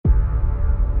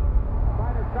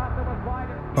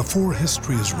Before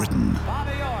history is written,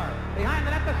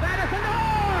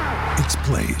 it's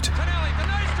played.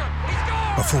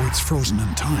 Before it's frozen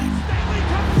in time,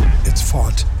 it's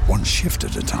fought one shift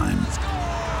at a time.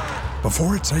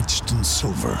 Before it's etched in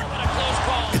silver,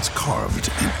 it's carved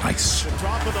in ice.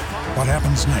 What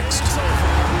happens next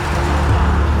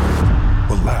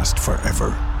will last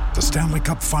forever. The Stanley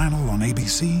Cup Final on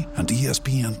ABC and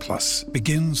ESPN Plus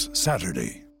begins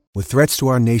Saturday. With threats to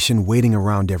our nation waiting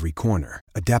around every corner,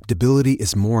 adaptability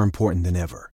is more important than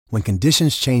ever. When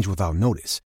conditions change without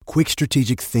notice, quick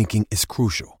strategic thinking is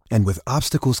crucial. And with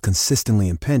obstacles consistently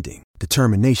impending,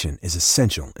 determination is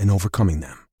essential in overcoming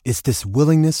them. It's this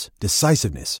willingness,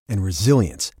 decisiveness, and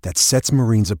resilience that sets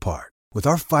Marines apart. With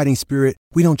our fighting spirit,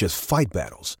 we don't just fight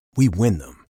battles, we win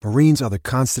them. Marines are the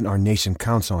constant our nation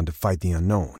counts on to fight the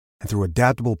unknown. And through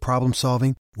adaptable problem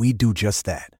solving, we do just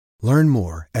that. Learn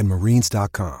more at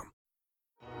marines.com.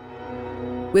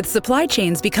 With supply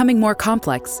chains becoming more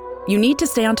complex, you need to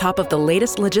stay on top of the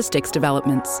latest logistics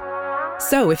developments.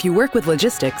 So if you work with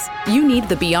logistics, you need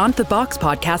the Beyond the Box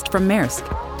podcast from Maersk.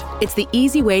 It's the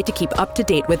easy way to keep up to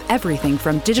date with everything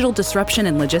from digital disruption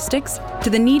in logistics to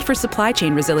the need for supply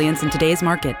chain resilience in today's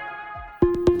market.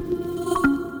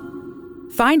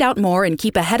 Find out more and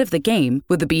keep ahead of the game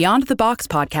with the Beyond the Box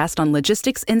podcast on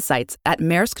logistics insights at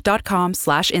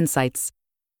maersk.com/insights.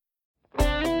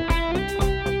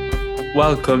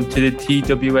 Welcome to the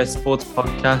TWS Sports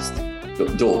Podcast.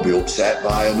 Don't be upset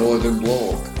by a northern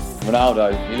bloke.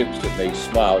 Ronaldo, he looked at me,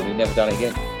 smiled, and he never done it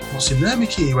again. What's in there,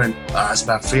 Mickey? He went, that's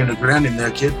about 300 grand in there,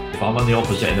 kid. If I'm on the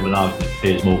opposite end of an argument with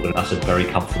Piers Morgan, that's a very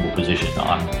comfortable position that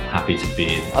I'm happy to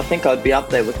be in. I think I'd be up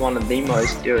there with one of the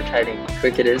most irritating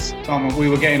cricketers. Tom, we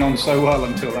were getting on so well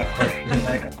until that question.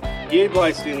 You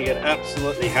blokes are going to get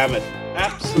absolutely hammered.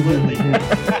 Absolutely.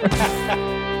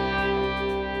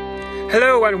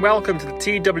 Hello and welcome to the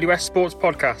TWS Sports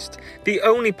Podcast, the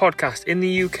only podcast in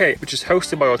the UK which is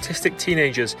hosted by autistic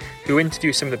teenagers who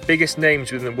interview some of the biggest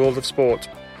names within the world of sport.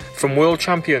 From world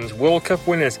champions, World Cup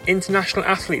winners, international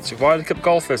athletes, Ryder Cup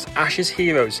golfers, Ashes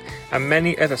heroes, and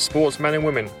many other sportsmen and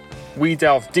women, we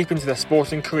delve deep into their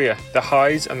sporting career, the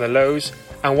highs and the lows,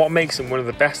 and what makes them one of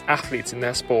the best athletes in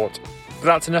their sport. But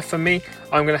that's enough for me.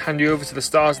 I'm going to hand you over to the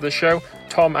stars of the show,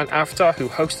 Tom and Avatar, who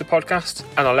host the podcast,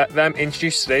 and I'll let them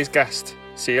introduce today's guest.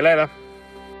 See you later.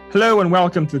 Hello and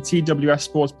welcome to the TWS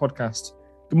Sports Podcast.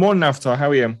 Good morning, Avatar.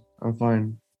 How are you? I'm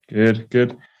fine.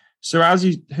 Good. So as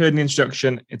you heard in the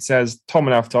introduction, it says Tom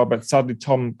and Avatar, but sadly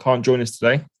Tom can't join us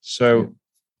today. So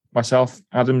myself,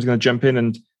 Adam's going to jump in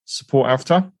and support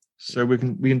Avatar. So we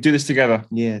can do this together.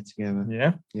 Yeah, together.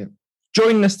 Yeah? Yeah.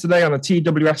 Joining us today on the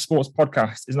TWS Sports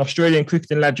Podcast is an Australian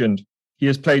cricketing legend. He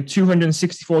has played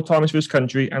 264 times for his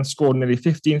country and scored nearly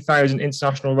 15,000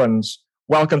 international runs.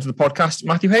 Welcome to the podcast,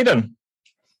 Matthew Hayden.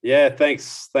 Yeah,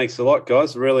 thanks a lot,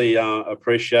 guys. Really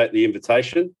appreciate the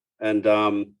invitation. And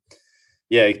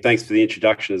thanks for the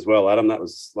introduction as well, Adam. That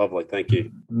was lovely. Thank you.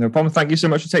 No problem. Thank you so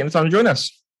much for taking the time to join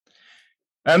us.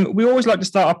 We always like to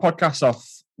start our podcast off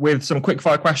with some quick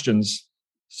fire questions.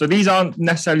 So these aren't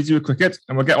necessarily to do with cricket,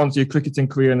 and we'll get on to your cricketing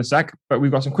career in a sec, but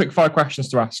we've got some quick fire questions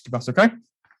to ask, if that's okay?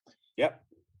 Yep.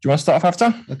 Do you want to start off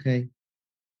after? Okay.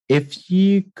 If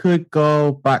you could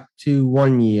go back to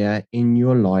 1 year in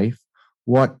your life,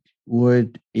 what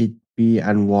would it be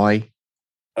and why?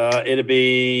 It'd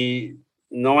be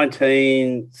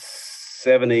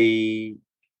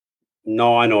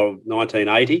 1979 or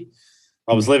 1980.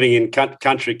 I was living in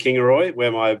country Kingaroy,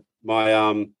 where my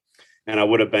and I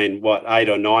would have been 8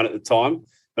 or 9 at the time.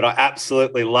 But I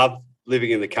absolutely loved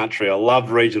living in the country. I loved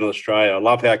regional Australia. I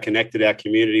love how connected our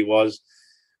community was.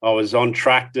 I was on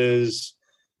tractors,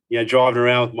 driving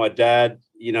around with my dad,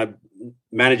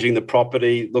 managing the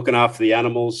property, looking after the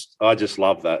animals. I just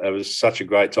loved that. It was such a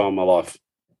great time in my life.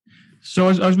 So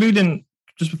I was reading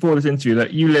just before this interview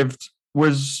that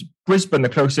was Brisbane the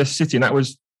closest city, and that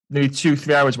was nearly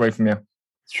 2-3 hours away from you?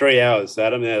 3 hours,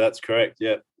 Adam. Yeah, that's correct.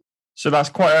 Yeah. So that's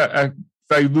quite a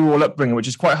very rural upbringing, which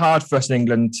is quite hard for us in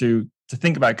England to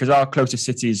think about because our closest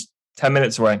city is 10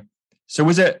 minutes away. So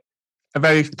was it a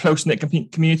very close-knit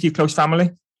community, close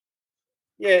family?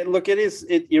 Yeah, look, it is.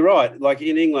 You're right. Like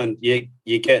in England, you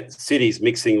get cities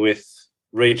mixing with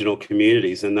regional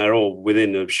communities and they're all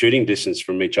within a shooting distance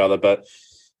from each other. But,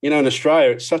 in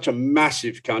Australia, it's such a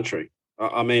massive country.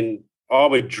 I mean, I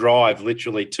would drive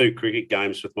literally 2 cricket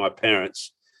games with my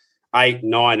parents,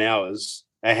 8-9 hours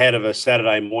ahead of a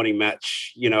Saturday morning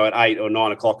match, at 8 or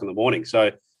 9 o'clock in the morning.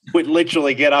 So we'd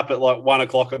literally get up at 1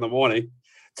 o'clock in the morning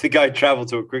to go travel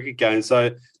to a cricket game.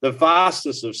 So the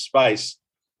vastness of space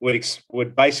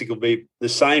would basically be the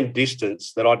same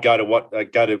distance that I'd go to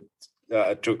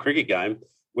a cricket game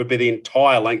would be the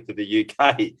entire length of the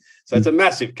UK. So it's a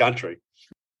massive country.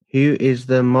 Who is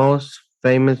the most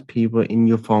famous people in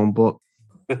your phone book?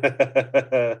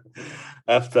 I've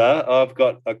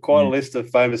got quite a list of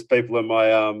famous people in my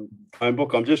phone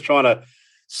book. I'm just trying to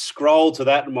scroll to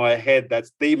that in my head.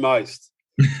 That's the most.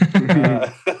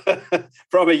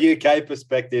 From a UK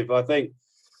perspective, I think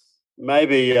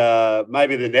maybe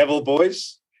the Neville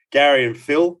boys, Gary and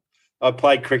Phil. I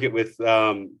played cricket with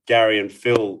Gary and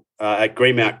Phil at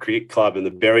Greenmount Cricket Club in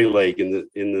the Berry League in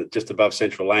the just above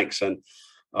Central Lancs, and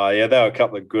they were a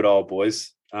couple of good old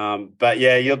boys. But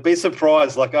yeah, you'll be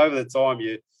surprised. Like over the time,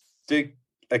 you do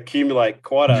accumulate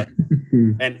quite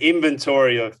an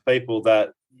inventory of people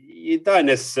that you don't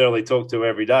necessarily talk to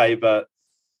every day, but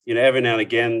every now and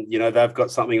again, they've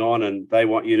got something on and they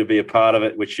want you to be a part of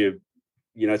it, which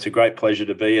it's a great pleasure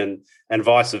to be, and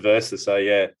vice versa. So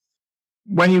yeah.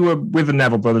 When you were with the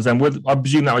Neville brothers, then I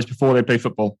presume that was before they played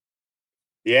football.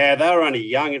 Yeah, they were only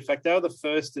young. In fact, they were the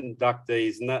first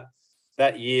inductees, and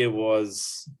that year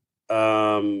was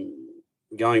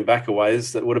going back a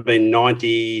ways. That would have been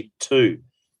 92.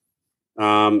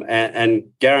 And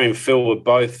Gary and Phil were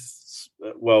both.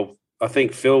 Well, I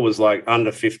think Phil was like under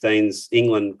 15s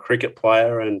England cricket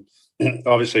player, and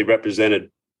obviously represented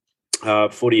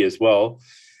footy as well.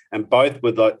 And both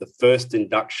were like the first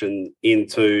induction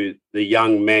into the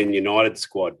young Man United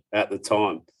squad at the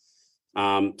time.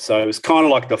 So it was kind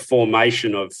of like the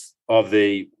formation of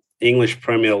the English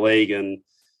Premier League, and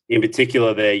in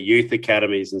particular their youth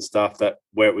academies and stuff,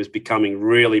 where it was becoming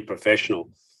really professional.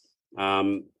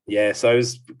 So it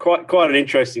was quite an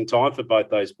interesting time for both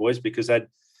those boys, because they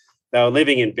were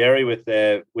living in Berry with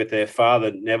their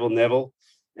father Neville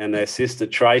and their sister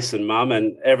Trace and mum,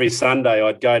 and every Sunday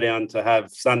I'd go down to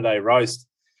have Sunday roast.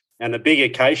 And the big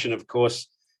occasion, of course,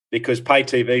 because pay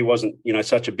TV wasn't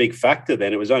such a big factor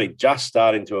then, it was only just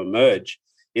starting to emerge,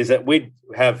 is that we'd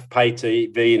have pay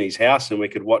TV in his house and we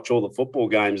could watch all the football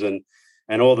games and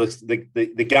all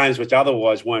the games which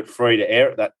otherwise weren't free to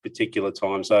air at that particular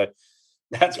time. So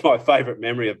that's my favourite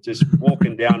memory of just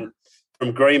walking down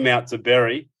from Greenmount to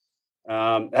Berry,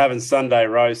 having Sunday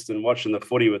roast and watching the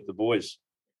footy with the boys.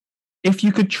 If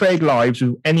you could trade lives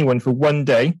with anyone for one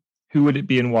day, who would it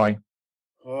be and why?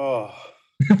 Oh,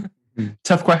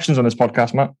 tough questions on this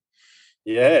podcast, Matt.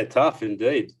 Yeah, tough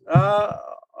indeed.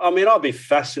 I'd be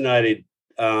fascinated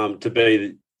to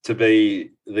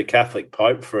be the Catholic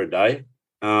Pope for a day.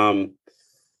 I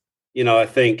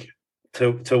think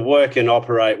to work and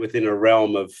operate within a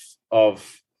realm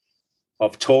of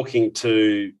talking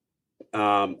to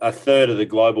a third of the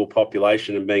global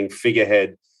population and being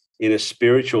figurehead in a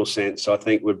spiritual sense, I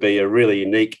think would be a really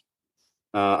unique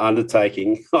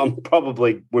undertaking. I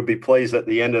probably would be pleased at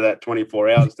the end of that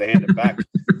 24 hours to hand it back.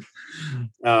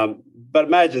 But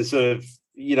imagine sort of,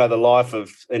 the life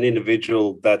of an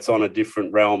individual that's on a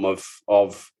different realm of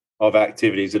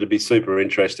activities. It'd be super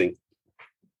interesting.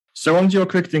 So on to your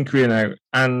cricketing career now,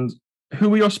 and who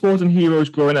were your sporting heroes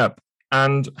growing up,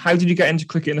 and how did you get into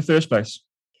cricket in the first place?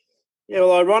 Yeah,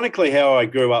 well, ironically, how I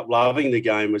grew up loving the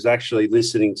game was actually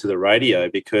listening to the radio,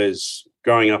 because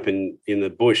growing up in the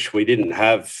bush, we didn't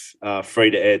have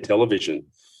free-to-air television,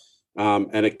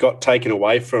 and it got taken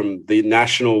away from the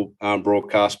national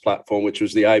broadcast platform, which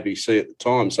was the ABC at the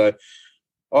time. So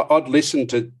I'd listen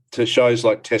to shows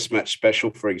like Test Match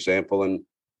Special, for example, and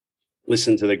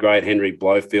listen to the great Henry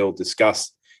Blofield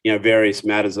discuss various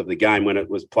matters of the game when it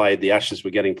was played. The Ashes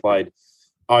were getting played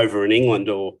over in England,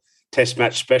 or Test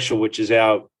Match Special, which is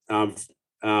our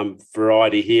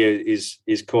variety here, is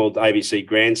called ABC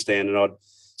Grandstand, and I'd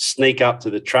sneak up to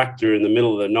the tractor in the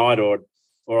middle of the night, or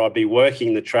I'd be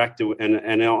working the tractor,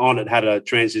 and on it had a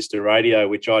transistor radio,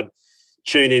 which I'd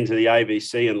tune into the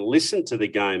ABC and listen to the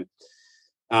game.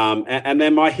 And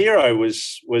then my hero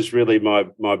was really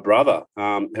my brother,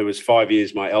 who was 5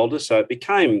 years my elder. So it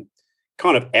became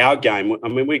kind of our game. I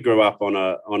mean, we grew up on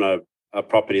a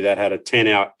property that had a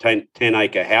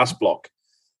 10-acre house block,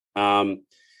 and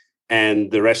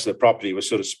the rest of the property was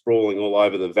sort of sprawling all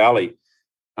over the valley.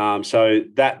 So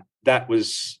that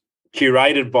was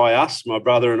curated by us, my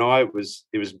brother and I. It was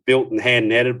built and hand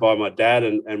netted by my dad,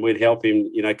 and we'd help him,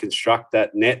 construct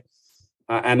that net.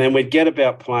 And then we'd get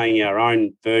about playing our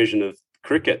own version of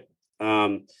cricket.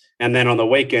 And then on the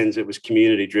weekends, it was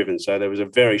community driven. So there was a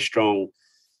very strong,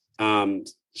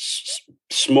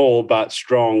 small but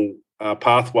strong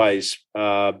pathways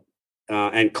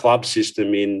and club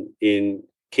system in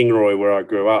Kingroy, where I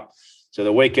grew up. So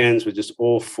the weekends were just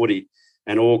all footy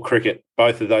and all cricket,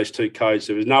 both of those two codes.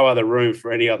 There was no other room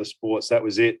for any other sports. That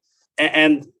was it.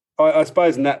 And I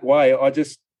suppose in that way, I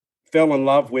just fell in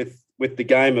love with with the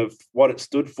game of what it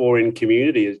stood for in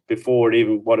community before it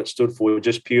even what it stood for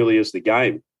just purely as the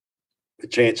game. A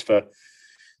chance for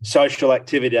social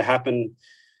activity to happen,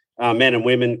 men and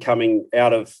women coming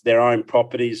out of their own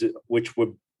properties, which were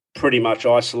pretty much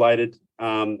isolated,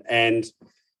 and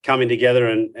coming together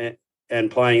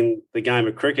and playing the game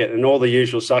of cricket. And all the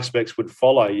usual suspects would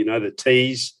follow, the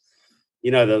teas,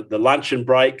 the luncheon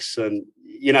breaks and,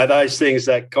 those things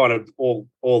that kind of all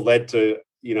led to,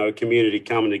 a community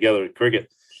coming together at cricket.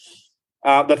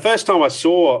 The first time I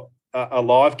saw a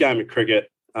live game of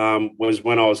cricket was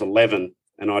when I was 11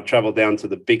 and I travelled down to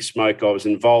the Big Smoke. I was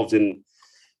involved in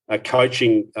a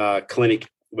coaching clinic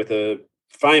with a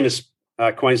famous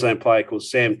Queensland player called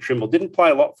Sam Trimble. Didn't play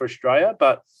a lot for Australia,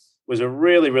 but was a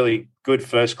really, really good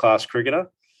first-class cricketer.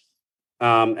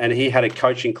 And he had a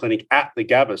coaching clinic at the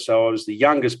Gabba. So I was the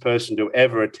youngest person to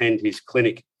ever attend his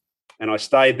clinic. And I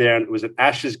stayed there, and it was an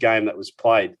Ashes game that was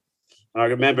played. And I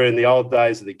remember in the old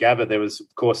days of the Gabba, there was, of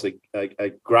course,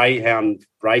 a greyhound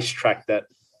racetrack that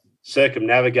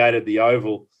circumnavigated the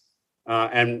oval.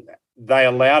 And they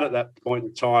allowed at that point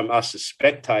in time us as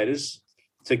spectators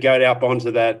to go up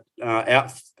onto that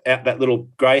out that little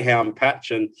greyhound patch.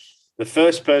 And the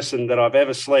first person that I've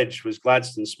ever sledged was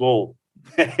Gladstone Small.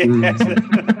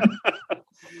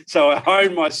 So I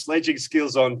honed my sledging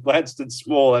skills on Gladstone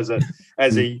Small as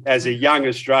a young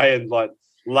Australian, like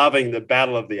loving the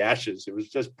Battle of the Ashes. It was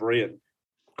just brilliant.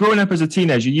 Growing up as a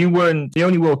teenager, you weren't the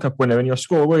only World Cup winner in your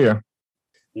school, were you?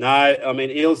 No, I mean,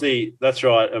 Ealesy, that's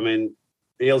right. I mean,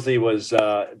 Ealesy was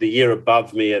the year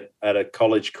above me at a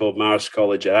college called Morris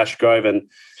College at Ashgrove, and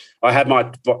I had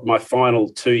my final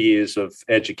 2 years of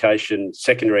education,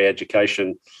 secondary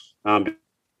education,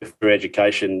 for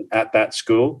education at that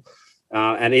school.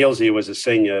 And Ealesy was a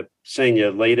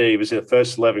senior leader. He was a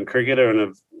first 11 cricketer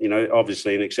and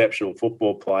obviously an exceptional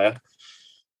football player.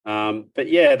 But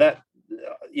yeah,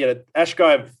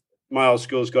 Ashgrove, my old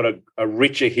school's got a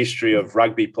richer history of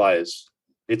rugby players.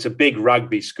 It's a big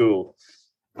rugby school.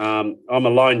 I'm a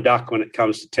lone duck when it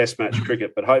comes to Test match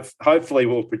cricket, but hopefully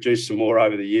we'll produce some more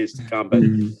over the years to come.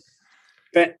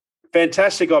 But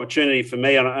fantastic opportunity for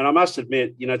me, and I must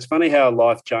admit, it's funny how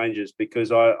life changes,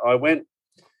 because I went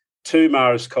to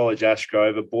Morris College,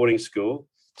 Ashgrove, a boarding school,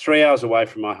 3 hours away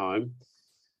from my home.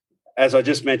 As I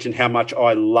just mentioned, how much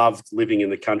I loved living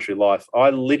in the country life. I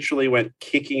literally went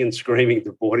kicking and screaming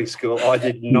to boarding school. I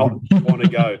did not want to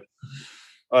go.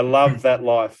 I loved that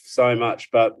life so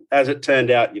much. But as it turned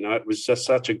out, it was just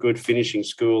such a good finishing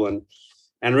school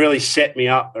and really set me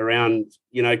up around,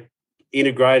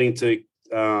 integrating to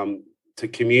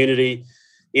community,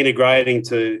 integrating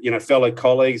to, fellow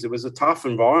colleagues. It was a tough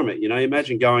environment.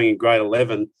 Imagine going in grade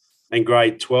 11 and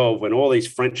grade 12 when all these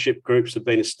friendship groups have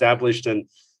been established, and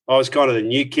I was kind of the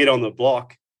new kid on the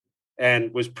block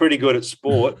and was pretty good at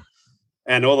sport.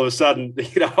 And all of a sudden,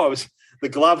 the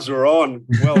gloves were on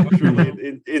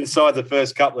inside the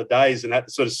first couple of days, and had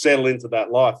to sort of settle into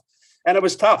that life. And it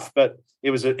was tough, but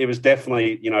it was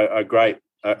definitely, a great,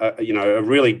 a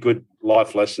really good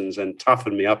life lessons, and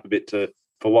toughened me up a bit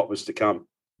for what was to come.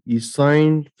 You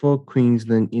signed for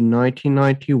Queensland in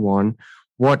 1991.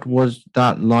 What was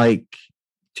that like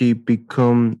to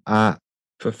become a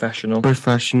professional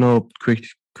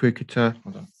cricketer?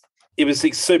 It was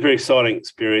a super exciting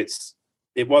experience.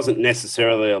 It wasn't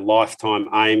necessarily a lifetime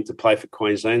aim to play for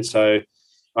Queensland, so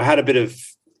I had a bit of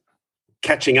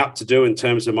catching up to do in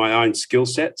terms of my own skill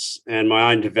sets and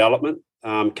my own development,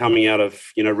 coming out of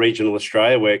regional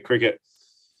Australia, where cricket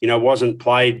wasn't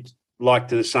played like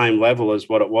to the same level as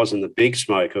what it was in the Big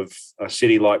Smoke of a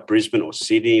city like Brisbane or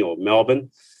Sydney or Melbourne.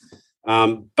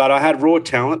 But I had raw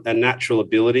talent and natural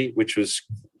ability, which was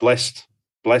blessed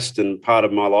and part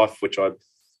of my life, which I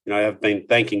have been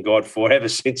thanking God for ever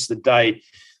since the day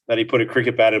that he put a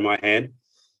cricket bat in my hand.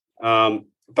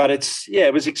 But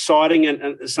it was exciting. And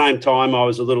at the same time, I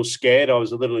was a little scared. I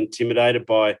was a little intimidated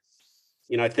by,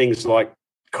 things like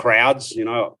crowds.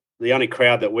 The only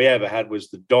crowd that we ever had was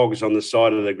the dogs on the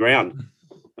side of the ground,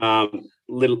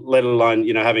 let alone,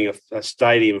 having a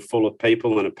stadium full of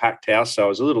people and a packed house. So I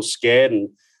was a little scared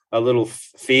and a little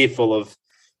fearful of,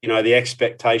 the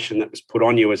expectation that was put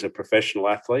on you as a professional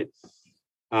athlete.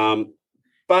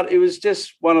 But it was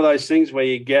just one of those things where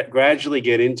you gradually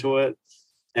get into it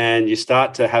and you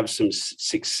start to have some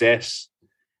success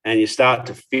and you start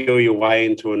to feel your way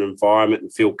into an environment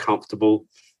and feel comfortable.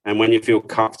 And when you feel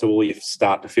comfortable, you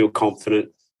start to feel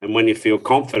confident. And when you feel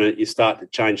confident, you start to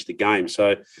change the game.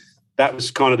 So that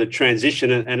was kind of the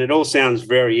transition. And it all sounds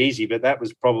very easy, but that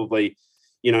was probably,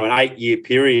 an 8-year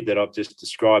period that I've just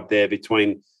described there,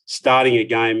 between starting a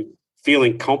game,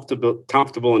 feeling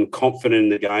comfortable and confident in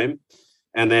the game,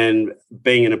 and then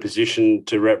being in a position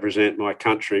to represent my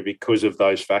country because of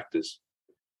those factors.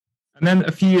 And then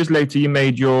a few years later, you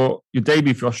made your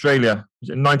debut for Australia. Was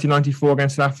it in 1994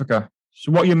 against South Africa?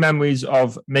 So what are your memories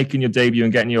of making your debut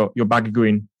and getting your bag of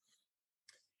green?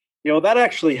 Yeah, well, that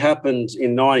actually happened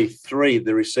in 93,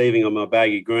 the receiving of my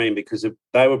bag of green, because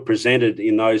they were presented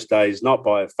in those days not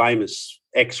by a famous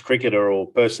ex-cricketer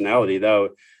or personality. They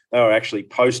were actually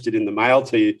posted in the mail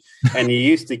to you, and you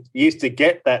used to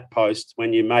get that post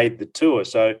when you made the tour.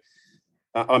 So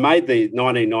I made the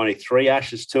 1993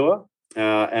 Ashes tour,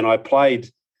 and I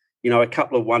played, a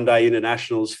couple of one-day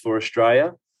internationals for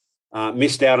Australia.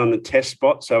 Missed out on the test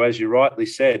spot. So as you rightly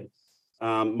said,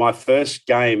 my first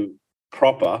game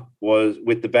proper was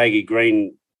with the baggy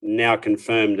green, now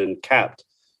confirmed and capped,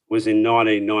 was in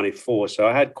 1994. So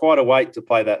I had quite a wait to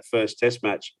play that first test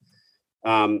match.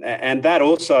 And that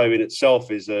also in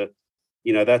itself is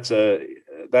that's a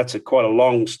quite a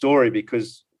long story,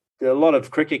 because a lot of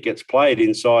cricket gets played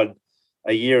inside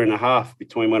a year and a half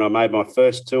between when I made my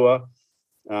first tour,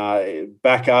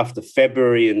 back after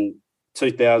February in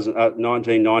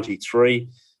 1993,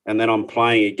 and then I'm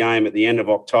playing a game at the end of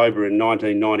October in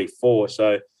 1994.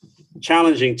 So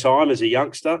challenging time as a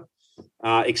youngster,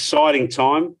 exciting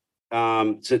time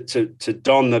to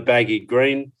don the baggy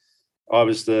green. I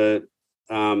was the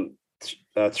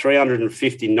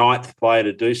 359th player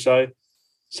to do so,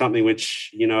 something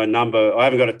which, a number, I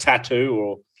haven't got a tattoo,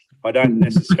 or I don't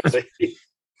necessarily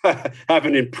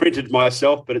haven't imprinted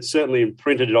myself, but it's certainly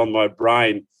imprinted it on my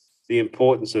brain, the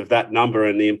importance of that number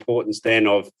and the importance then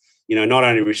of, not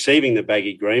only receiving the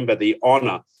baggy green, but the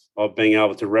honour of being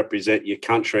able to represent your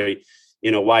country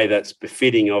in a way that's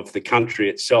befitting of the country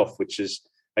itself, which is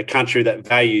a country that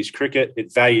values cricket.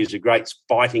 It values a great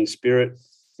fighting spirit.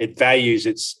 It values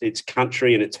its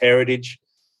country and its heritage,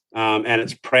 and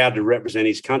it's proud to represent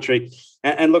his country.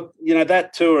 And look,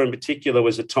 that tour in particular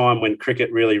was a time when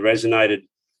cricket really resonated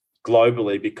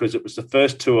globally, because it was the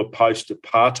first tour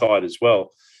post-apartheid as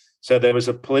well. So there was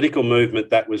a political movement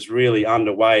that was really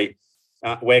underway,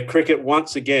 where cricket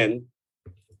once again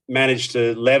managed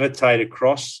to levitate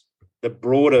across the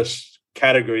broadest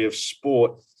category of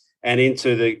sport and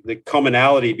into the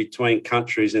commonality between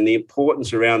countries and the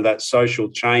importance around that social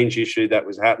change issue that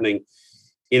was happening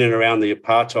in and around the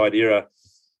apartheid era.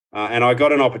 And I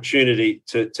got an opportunity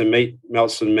to meet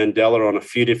Nelson Mandela on a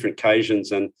few different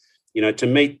occasions, and, to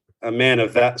meet a man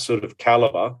of that sort of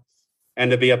calibre and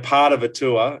to be a part of a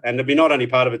tour, and to be not only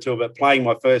part of a tour, but playing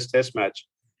my first test match,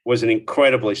 was an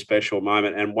incredibly special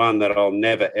moment, and one that I'll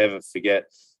never, ever forget.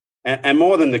 And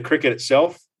more than the cricket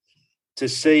itself, to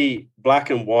see black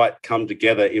and white come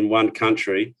together in one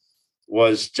country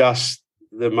was just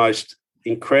the most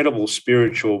incredible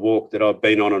spiritual walk that I've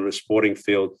been on a sporting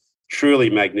field. Truly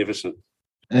magnificent.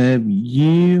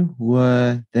 You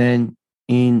were then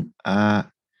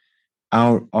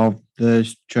out of the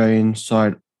Australian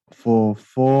side for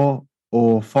 4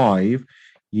 or 5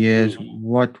 years.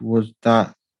 What was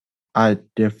that a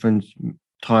different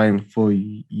time for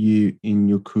you in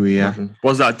your career?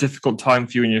 Was that a difficult time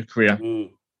for you in your career?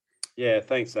 Yeah,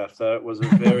 thanks, After. It was a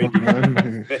very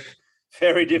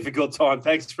very difficult time.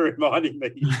 Thanks for reminding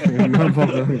me. No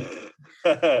problem.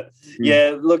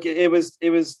 Yeah, look, it was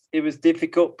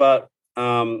difficult, but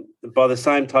by the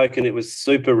same token, it was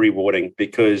super rewarding,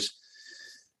 because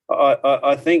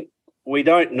I think we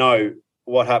don't know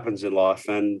what happens in life,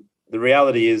 and the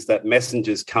reality is that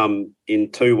messengers come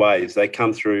in 2 ways. They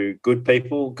come through good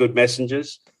people, good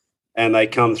messengers, and they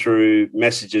come through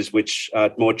messages which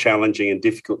are more challenging and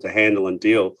difficult to handle and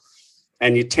deal.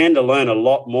 And you tend to learn a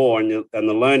lot more, and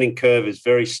the learning curve is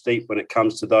very steep when it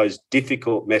comes to those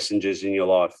difficult messengers in your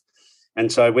life.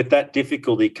 And so with that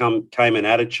difficulty came an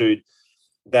attitude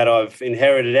that I've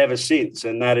inherited ever since,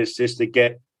 and that is just to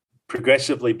get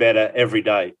progressively better every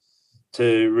day,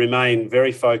 to remain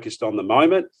very focused on the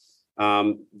moment,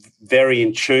 very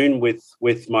in tune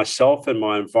with myself and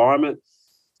my environment,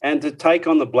 and to take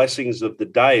on the blessings of the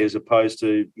day as opposed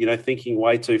to, thinking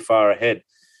way too far ahead.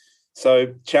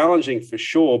 So challenging for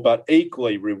sure, but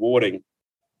equally rewarding.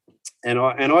 And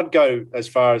I'd go as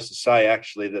far as to say,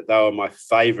 actually, that they were my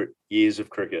favourite years of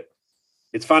cricket.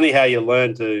 It's funny how you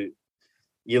learn to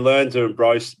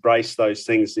embrace those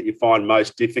things that you find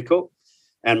most difficult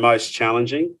and most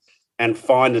challenging, and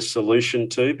find a solution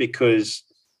to, because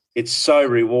it's so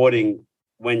rewarding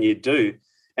when you do.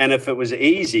 And if it was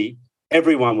easy,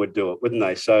 everyone would do it, wouldn't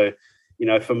they? So,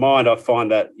 for mine, I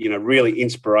find that, really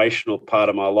inspirational part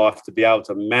of my life, to be able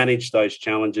to manage those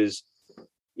challenges,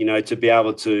 to be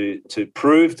able to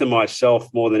prove to myself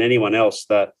more than anyone else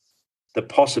that the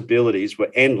possibilities were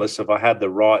endless if I had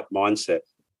the right mindset.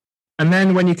 And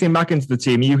then when you came back into the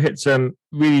team, you hit some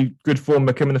really good form,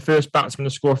 becoming the first batsman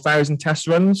to score 1,000 test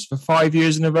runs for 5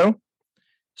 years in a row.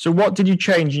 So what did you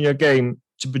change in your game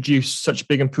to produce such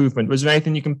big improvement? Was there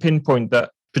anything you can pinpoint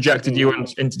that projected you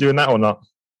into doing that or not?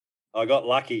 I got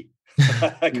lucky.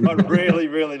 I got really,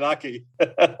 really lucky.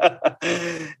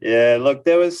 Yeah, look,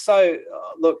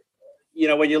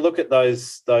 when you look at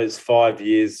those 5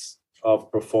 years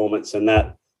of performance and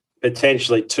that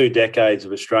potentially 2 decades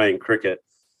of Australian cricket,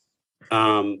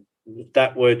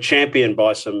 that were championed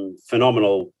by some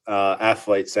phenomenal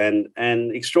athletes and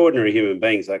extraordinary human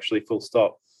beings, actually, full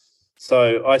stop.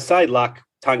 So I say luck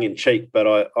tongue-in-cheek, but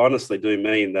I honestly do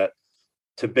mean that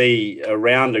to be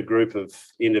around a group of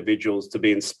individuals, to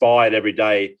be inspired every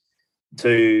day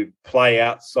to play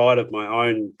outside of my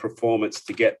own performance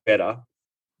to get better,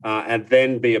 and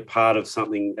then be a part of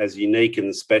something as unique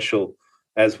and special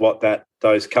as what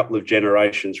those couple of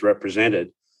generations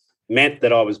represented, meant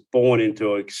that I was born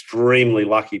into an extremely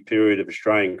lucky period of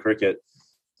Australian cricket.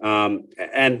 And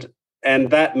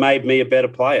that made me a better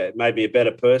player. It made me a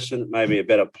better person. It made me a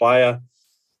better player.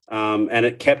 And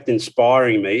it kept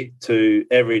inspiring me to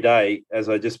every day, as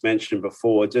I just mentioned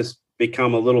before, just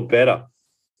become a little better,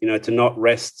 to not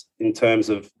rest in terms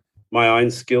of my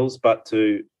own skills, but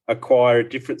to acquire a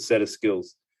different set of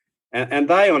skills. And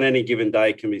they on any given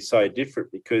day can be so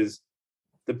different, because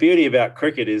the beauty about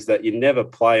cricket is that you never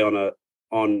play on a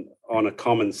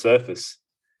common surface.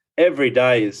 Every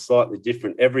day is slightly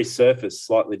different. Every surface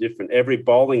slightly different. Every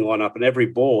bowling lineup and every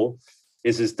ball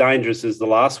is as dangerous as the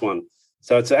last one.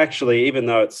 So it's actually, even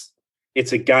though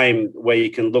it's a game where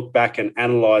you can look back and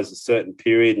analyse a certain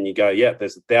period and you go, yeah,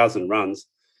 there's 1,000 runs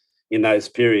in those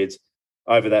periods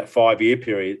over that 5-year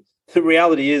period. The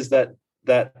reality is that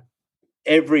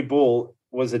every ball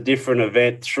was a different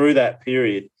event through that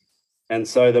period. And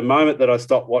so the moment that I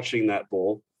stopped watching that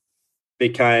ball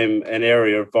became an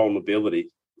area of vulnerability.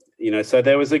 So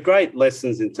there was a great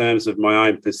lessons in terms of my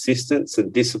own persistence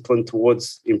and discipline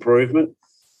towards improvement.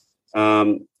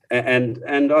 And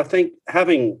I think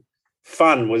having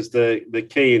fun was the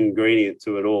key ingredient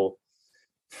to it all.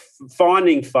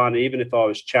 Finding fun, even if I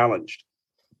was challenged,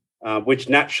 which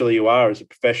naturally you are as a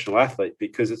professional athlete,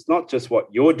 because it's not just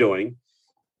what you're doing.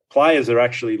 Players are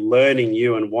actually learning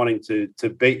you and wanting to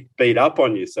beat up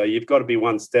on you. So you've got to be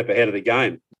one step ahead of the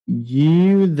game.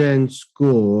 You then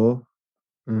score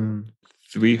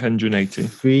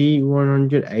 380.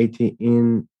 180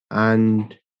 in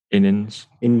and innings,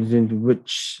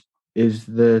 which is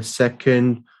the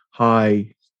second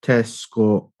high test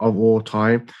score of all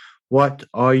time. What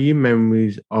are your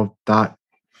memories of that?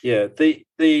 Yeah,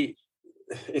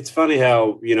 it's funny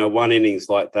how, one innings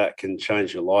like that can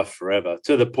change your life forever,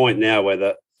 to the point now where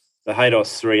the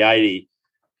Haydos 380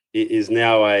 is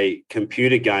now a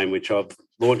computer game, which I'm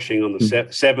launching on the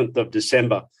 7th of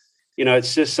December.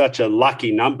 It's just such a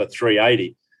lucky number,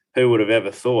 380. Who would have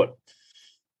ever thought?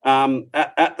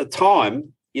 At the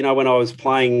time, when I was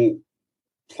playing,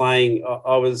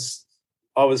 I was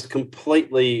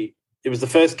completely. It was the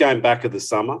first game back of the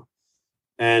summer,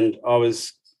 and I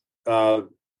was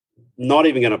not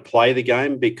even going to play the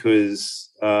game because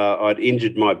I'd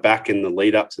injured my back in the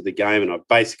lead up to the game, and I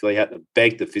basically had to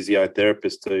beg the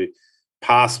physiotherapist to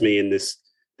pass me in this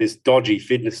dodgy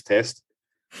fitness test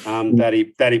that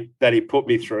he put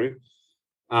me through.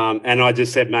 And I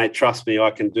just said, mate, trust me,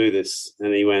 I can do this.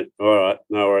 And he went, all right,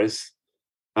 no worries.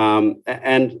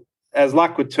 And as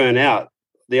luck would turn out,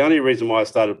 the only reason why I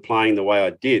started playing the way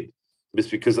I did was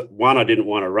because, one, I didn't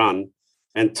want to run,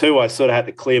 and two, I sort of had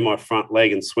to clear my front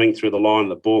leg and swing through the line of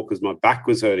the ball because my back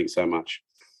was hurting so much.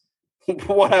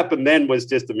 What happened then was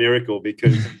just a miracle,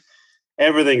 because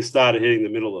everything started hitting the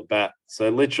middle of the bat. So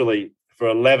literally for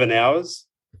 11 hours,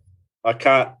 I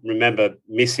can't remember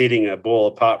mishitting a ball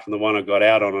apart from the one I got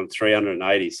out on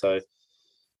 380. So,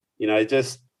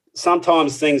 just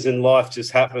sometimes things in life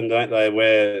just happen, don't they,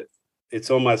 where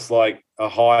it's almost like a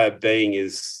higher being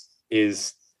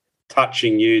is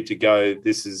touching you to go,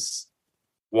 this is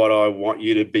what I want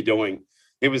you to be doing.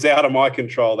 It was out of my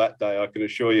control that day, I can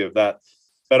assure you of that.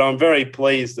 But I'm very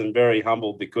pleased and very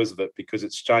humbled because of it, because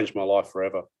it's changed my life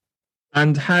forever.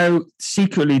 And how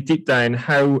secretly, deep down,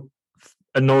 how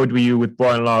annoyed were you with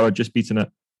Brian Lara just beating it?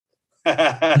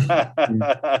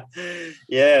 Yeah,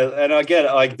 and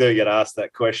I do get asked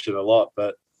that question a lot,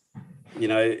 but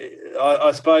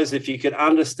I suppose if you could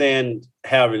understand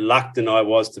how reluctant I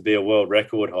was to be a world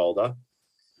record holder,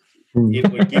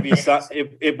 it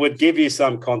would give you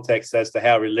some context as to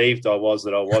how relieved I was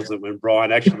that I wasn't when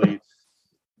Brian actually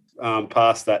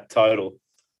passed that total.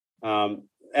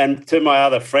 And to my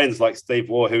other friends like Steve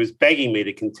Waugh, who was begging me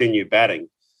to continue batting,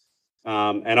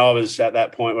 And I was at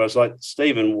that point where I was like,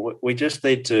 Stephen, we just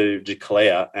need to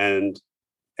declare and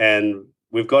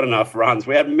we've got enough runs.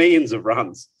 We had millions of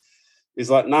runs. He's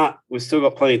like, nah, we've still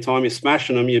got plenty of time. You're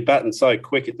smashing them. You're batting so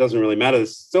quick, it doesn't really matter.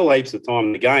 There's still heaps of time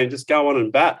in the game. Just go on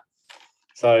and bat.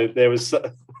 So there was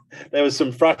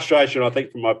some frustration, I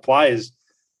think, from my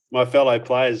fellow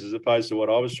players, as opposed to what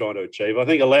I was trying to achieve. I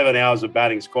think 11 hours of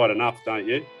batting is quite enough, don't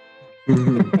you?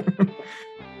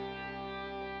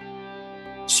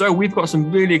 So we've got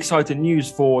some really exciting news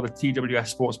for the TWS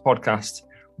Sports Podcast.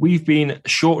 We've been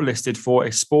shortlisted for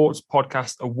a Sports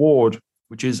Podcast Award,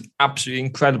 which is absolutely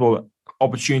incredible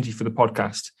opportunity for the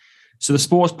podcast. So the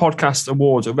Sports Podcast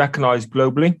Awards are recognised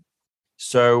globally.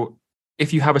 So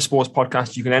if you have a sports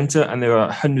podcast, you can enter, and there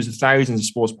are hundreds of thousands of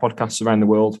sports podcasts around the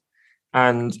world.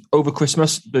 And over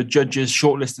Christmas, the judges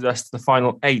shortlisted us to the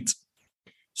final 8.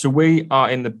 So we are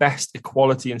in the best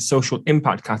equality and social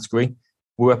impact category.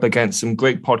 We're up against some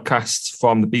great podcasts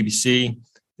from the BBC.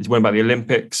 There's one about the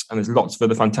Olympics, and there's lots of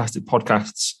other fantastic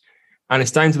podcasts. And it's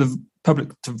down to the public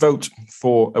to vote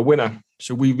for a winner.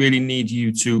 So we really need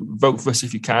you to vote for us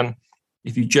if you can.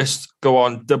 If you just go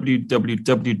on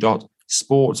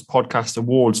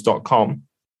www.sportspodcastawards.com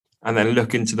and then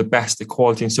look into the best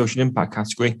equality and social impact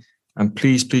category, and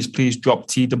please drop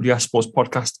TWS Sports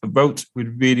Podcast a vote.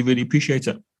 We'd really, really appreciate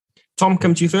it. Tom,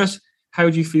 come to you first. How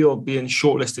do you feel being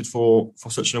shortlisted for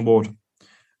such an award?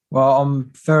 Well,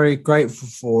 I'm very grateful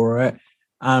for it.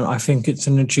 And I think it's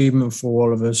an achievement for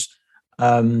all of us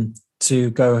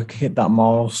to go hit that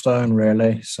milestone,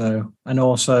 really. So, and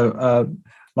also,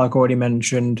 like already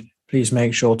mentioned, please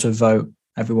make sure to vote,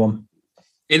 everyone.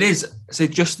 It is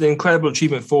just an incredible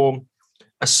achievement for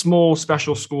a small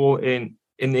special school in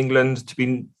England to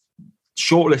be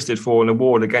shortlisted for an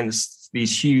award against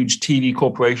these huge TV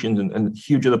corporations and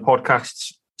huge other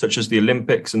podcasts such as the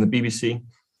Olympics and the BBC.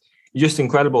 It's just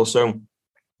incredible. So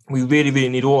we really, really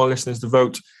need all our listeners to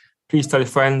vote. Please tell your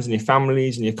friends and your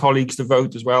families and your colleagues to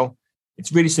vote as well.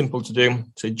 It's really simple to do.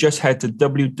 So just head to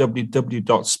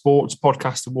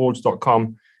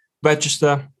www.sportspodcastawards.com,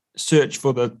 register, search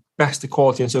for the best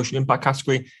equality and social impact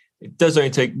category. It does only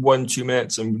take 1-2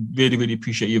 minutes, and we really, really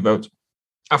appreciate your vote.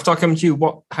 After I come to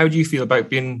you, how do you feel about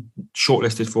being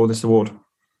shortlisted for this award?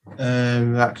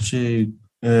 That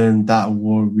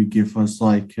award we give us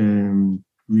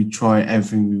we try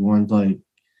everything we want. Like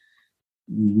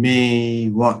me,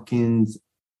 Watkins,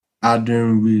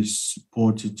 Adam, we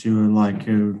supported to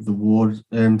the award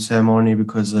ceremony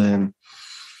because we're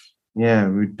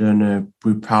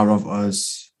proud of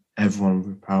us. Everyone,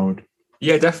 we're proud.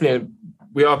 Yeah, definitely.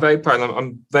 We are very proud.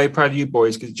 I'm very proud of you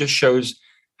boys because it just shows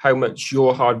how much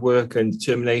your hard work and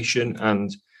determination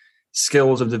and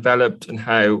skills have developed, and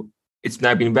how it's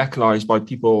now been recognised by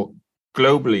people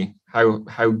globally, how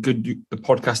good the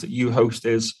podcast that you host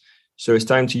is. So it's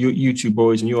down to you two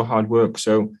boys and your hard work.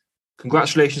 So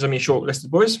congratulations on being shortlisted,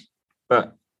 boys.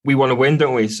 But we want to win,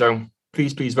 don't we? So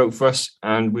please vote for us,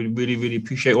 and we really, really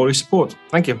appreciate all your support.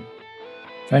 Thank you.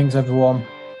 Thanks, everyone.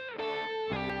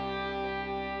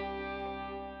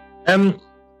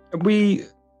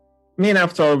 Me and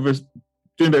Avatar was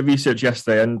doing a bit of research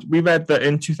yesterday, and we read that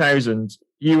in 2000,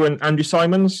 you and Andrew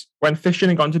Simons went fishing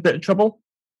and got into a bit of trouble.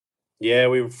 Yeah,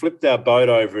 we flipped our boat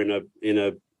over in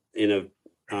a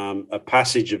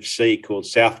passage of sea called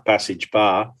South Passage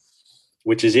Bar,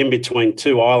 which is in between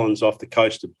 2 islands off the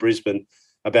coast of Brisbane,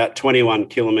 about 21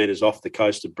 kilometres off the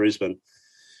coast of Brisbane.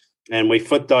 And we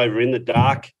flipped over in the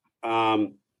dark,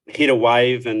 hit a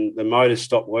wave, and the motor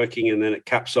stopped working, and then it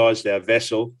capsized our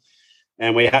vessel.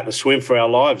 And we had to swim for our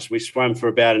lives. We swam for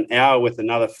about an hour with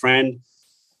another friend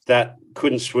that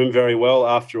couldn't swim very well.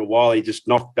 After a while, he just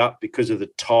knocked up because of the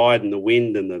tide and the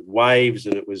wind and the waves,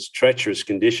 and it was treacherous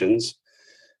conditions.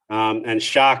 And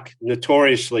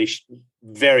notoriously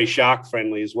very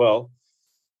shark-friendly as well.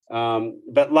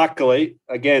 But luckily,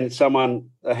 again, a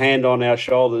hand on our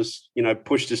shoulders,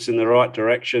 pushed us in the right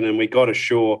direction, and we got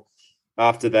ashore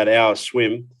after that hour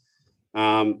swim.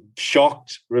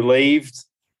 Shocked, relieved,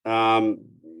 and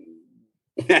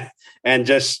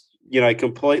just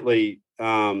completely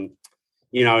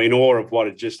in awe of what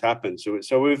had just happened. So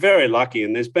we were very lucky,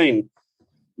 and there's been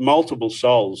multiple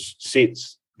souls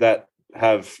since that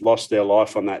have lost their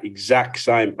life on that exact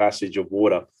same passage of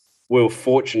water. We were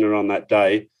fortunate on that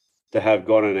day to have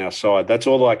God on our side. That's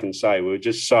all I can say. We were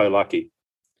just so lucky.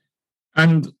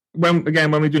 And when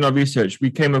we're doing our research,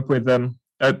 we came up with a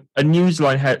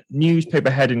newspaper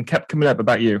heading kept coming up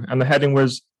about you, and the heading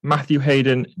was Matthew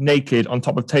Hayden naked on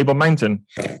top of Table Mountain.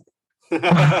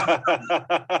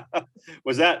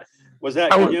 Was that?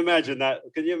 Can you imagine that?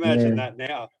 Can you imagine that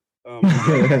now?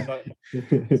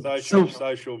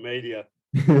 Social media.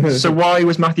 So why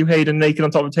was Matthew Hayden naked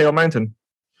on top of Table Mountain?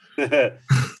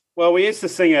 Well, we used to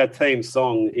sing our team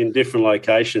song in different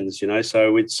locations,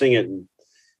 so we'd sing it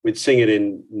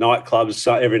in nightclubs.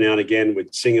 So every now and again,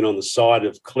 we'd sing it on the side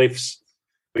of cliffs.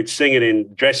 We'd sing it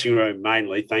in dressing room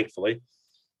mainly, thankfully.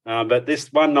 But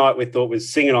this one night we thought we'd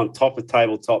sing it on top of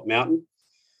Tabletop Mountain.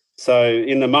 So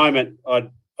in the moment, I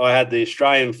had the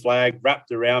Australian flag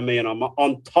wrapped around me, and I'm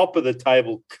on top of the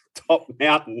Tabletop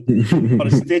Mountain. Got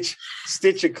a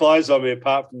stitch of clothes on me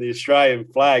apart from the Australian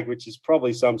flag, which is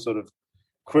probably some sort of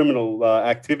criminal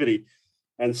activity,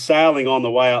 and sailing on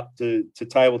the way up to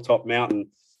Tabletop Mountain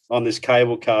on this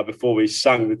cable car before we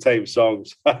sung the team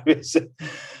songs.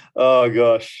 Oh,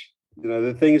 gosh.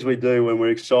 The things we do when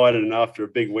we're excited and after a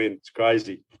big win, it's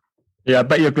crazy. Yeah, I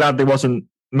bet you're glad there wasn't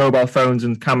mobile phones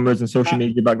and cameras and social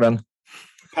media back then.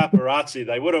 Paparazzi,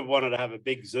 they would have wanted to have a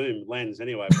big zoom lens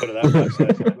anyway, put it that way.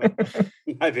 So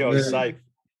maybe I was safe.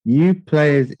 You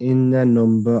played in a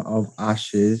number of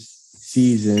Ashes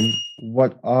season.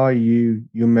 What are your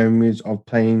memories of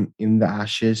playing in the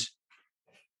Ashes?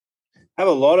 I have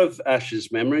a lot of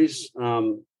Ashes memories.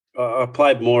 I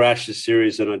played more Ashes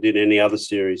series than I did any other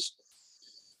series.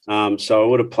 So I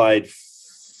would have played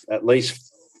at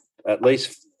least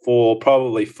 4,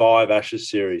 probably 5 Ashes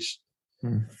series.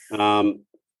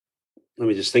 Let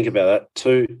me just think about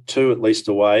that. Two at least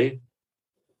away,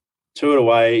 2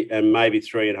 away, and maybe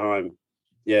 3 at home.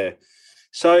 Yeah.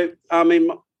 So I mean,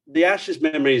 the Ashes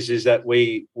memories is that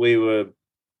we were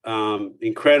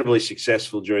incredibly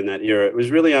successful during that era. It was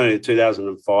really only the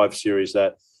 2005 series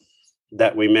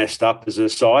that we messed up as a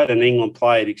side, and England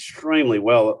played extremely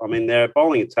well. I mean, their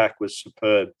bowling attack was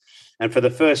superb. And for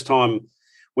the first time,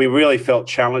 we really felt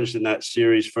challenged in that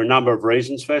series for a number of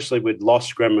reasons. Firstly, we'd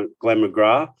lost Glenn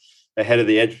McGrath ahead of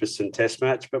the Edgbaston Test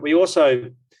match, but we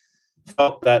also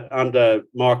felt that under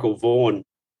Michael Vaughan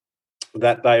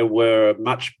that they were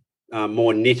much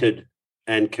more knitted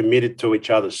and committed to each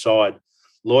other's side,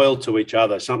 loyal to each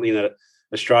other, something that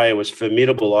Australia was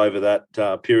formidable over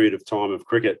that period of time of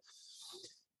cricket.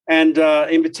 And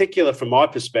in particular, from my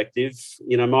perspective,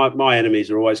 my enemies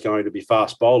are always going to be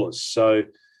fast bowlers. So,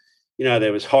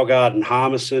 there was Hoggard and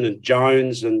Harmison and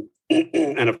Jones and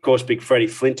of course, big Freddie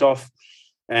Flintoff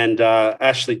and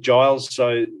Ashley Giles.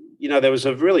 So, there was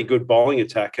a really good bowling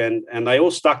attack and they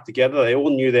all stuck together. They all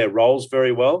knew their roles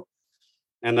very well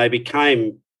and they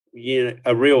became,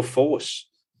 a real force.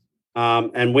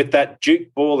 And with that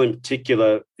Duke ball in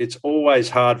particular, it's always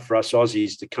hard for us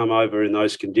Aussies to come over in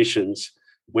those conditions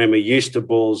when we're used to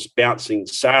balls bouncing,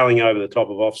 sailing over the top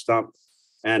of off stump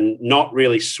and not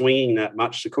really swinging that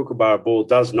much. The Kookaburra ball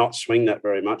does not swing that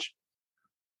very much.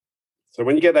 So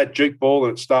when you get that Duke ball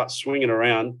and it starts swinging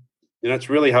around, it's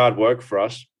really hard work for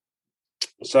us.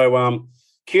 So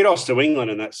kudos to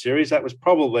England in that series. That was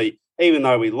probably, even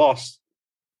though we lost,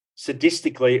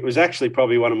 sadistically, it was actually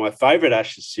probably one of my favourite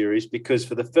Ashes series because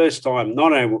for the first time,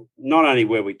 not only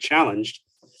were we challenged,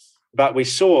 but we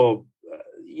saw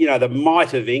the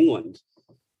might of England,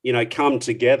 come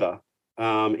together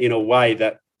in a way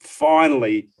that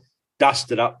finally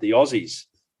dusted up the Aussies.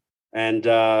 And,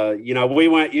 we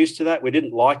weren't used to that. We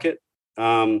didn't like it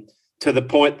to the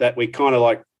point that we kind of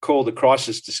like called a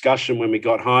crisis discussion when we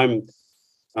got home.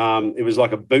 It was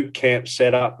like a boot camp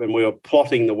set up and we were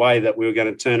plotting the way that we were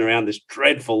going to turn around this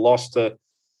dreadful loss to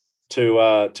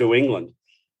England.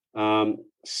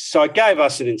 So it gave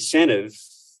us an incentive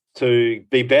to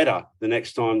be better the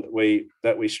next time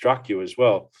that we struck you as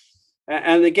well.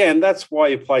 And again, that's why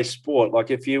you play sport. Like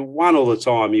if you won all the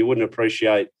time, you wouldn't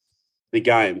appreciate the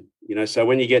game. So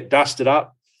when you get dusted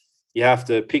up, you have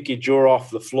to pick your jaw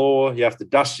off the floor. You have to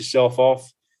dust yourself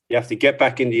off. You have to get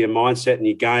back into your mindset and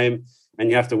your game, and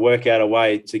you have to work out a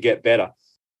way to get better.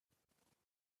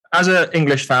 As an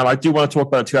English fan, I do want to talk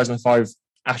about the 2005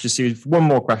 Ashes series. One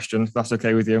more question, if that's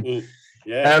okay with you.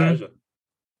 Yeah.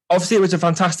 Obviously, it was a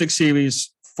fantastic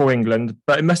series for England,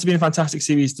 but it must have been a fantastic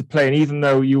series to play. And even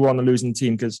though you were on the losing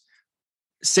team, because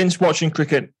since watching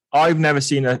cricket, I've never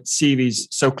seen a series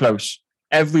so close.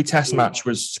 Every test match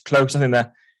was close. I think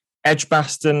the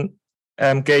Edgbaston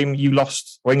game you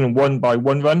lost, or England won by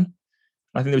 1 run.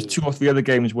 I think there was 2 or 3 other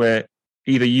games where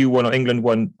either you won or England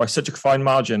won by such a fine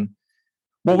margin.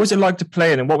 What was it like to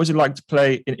play in, and what was it like to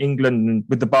play in England and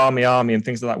with the Barmy Army and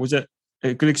things like that? Was it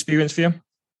a good experience for you?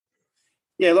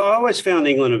 Yeah, I always found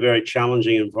England a very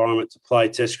challenging environment to play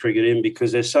Test cricket in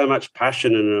because there's so much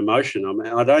passion and emotion. I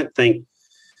mean, I don't think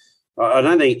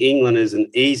England is an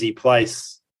easy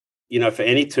place, for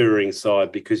any touring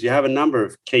side because you have a number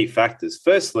of key factors.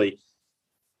 Firstly,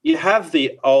 you have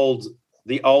the old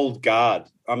guard.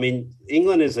 I mean,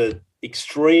 England is an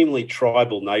extremely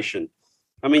tribal nation.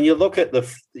 I mean, you look at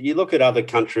other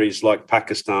countries like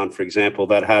Pakistan, for example,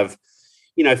 that have,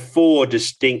 4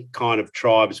 distinct kind of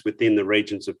tribes within the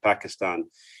regions of Pakistan.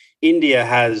 India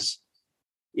has,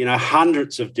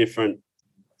 hundreds of different,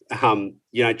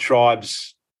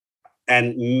 tribes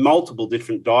and multiple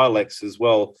different dialects as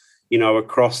well,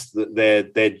 across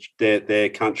their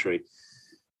country.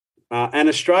 And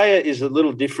Australia is a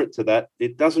little different to that.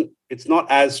 It's not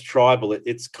as tribal.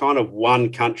 It's kind of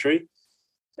one country.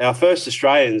 Our first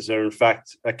Australians are, in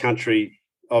fact, a country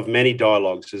of many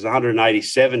dialogues. There's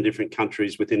 187 different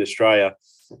countries within Australia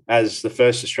as the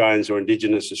first Australians or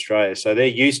Indigenous Australia. So they're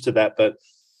used to that. But,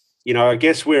 I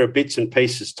guess we're a bits and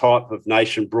pieces type of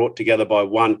nation brought together by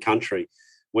one country.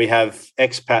 We have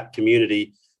expat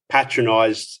community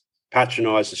patronised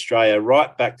Australia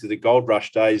right back to the gold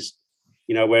rush days,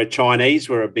 where Chinese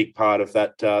were a big part of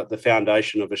that, the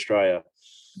foundation of Australia.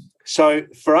 So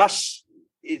for us,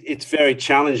 it's very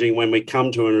challenging when we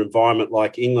come to an environment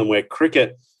like England where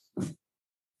cricket,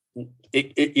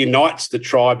 it unites the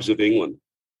tribes of England.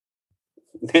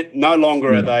 No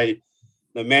longer are they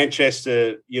the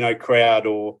Manchester, crowd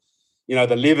or,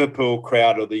 the Liverpool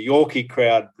crowd or the Yorkie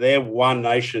crowd. They're one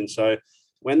nation. So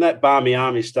when that Barmy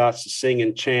Army starts to sing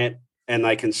and chant and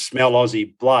they can smell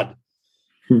Aussie blood,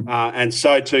 and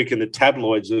so too can the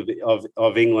tabloids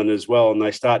of England as well, and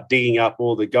they start digging up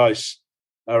all the ghosts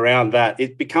around that,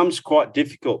 it becomes quite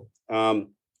difficult. And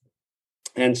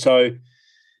so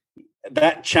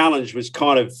that challenge was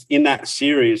kind of in that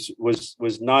series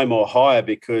was no more higher,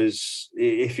 because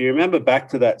if you remember back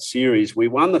to that series, we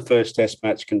won the first test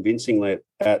match convincingly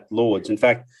at Lord's. In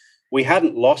fact, we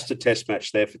hadn't lost a test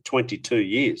match there for 22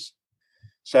 years.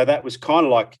 So that was kind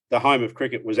of like the home of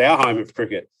cricket was our home of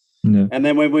cricket. Yeah. And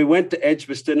then when we went to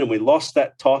Edgbaston and we lost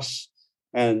that toss,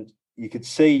 and you could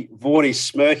see Vorty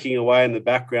smirking away in the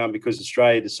background because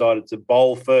Australia decided to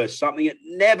bowl first, something it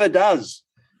never does,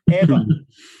 ever.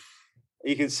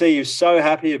 You can see he was so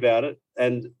happy about it.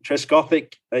 And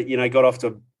Trescothick, got off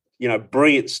to,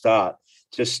 brilliant start,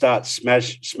 just start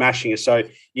smashing us. So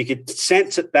you could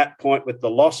sense at that point with the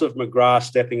loss of McGrath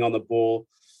stepping on the ball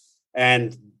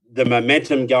and the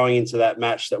momentum going into that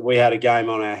match that we had a game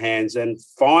on our hands. And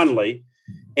finally,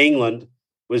 England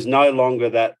was no longer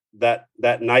that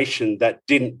nation that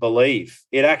didn't believe.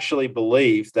 It actually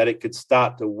believed that it could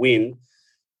start to win,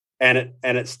 and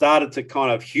it started to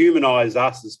kind of humanise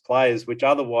us as players, which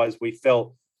otherwise we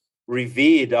felt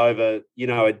revered over,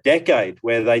 a decade,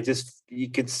 where you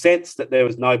could sense that there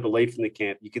was no belief in the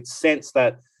camp. You could sense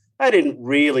that they didn't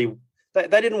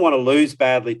want to lose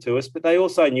badly to us, but they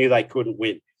also knew they couldn't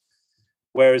win.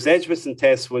 Whereas Edgbaston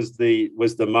Test was the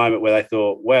moment where they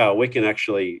thought, wow, we can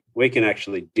actually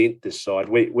dent this side.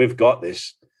 We've got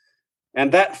this.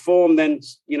 And that form then,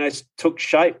 took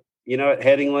shape, at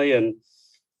Headingley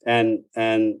and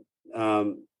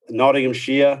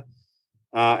Nottinghamshire.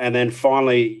 And then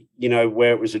finally,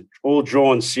 where it was an all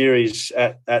drawn series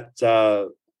at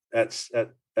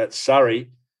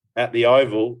Surrey at the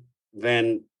Oval,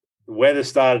 then the weather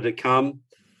started to come.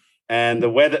 And the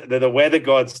weather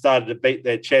gods started to beat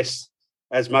their chests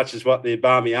as much as what the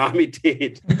Barmy Army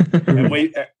did, and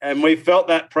we felt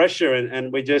that pressure,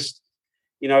 and we just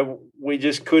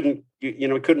couldn't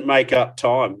make up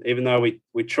time, even though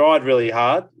we tried really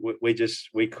hard.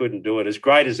 We couldn't do it. As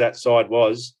great as that side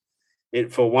was,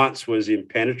 it for once was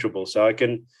impenetrable. So I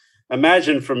can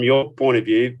imagine from your point of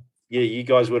view, you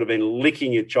guys would have been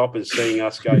licking your choppers seeing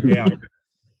us go down.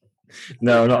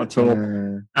 No, not at all.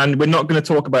 And we're not going to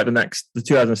talk about the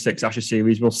 2006 Ashes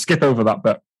series. We'll skip over that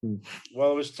bit.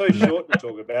 Well, it was too short to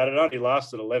talk about. It only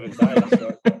lasted 11 days.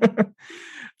 So.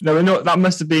 No, that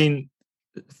must have been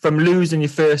from losing your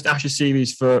first Ashes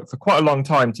series for quite a long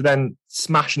time to then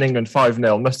smashing England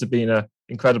 5-0. Must have been an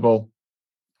incredible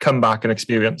comeback and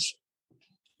experience.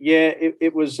 Yeah,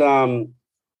 it was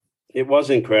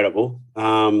incredible.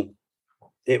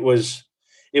 It was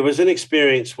an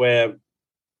experience where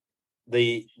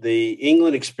the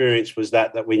England experience was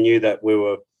that we knew that we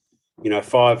were,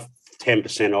 5-10%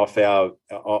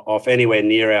 off anywhere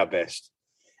near our best.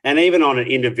 And even on an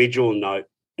individual note,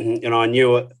 I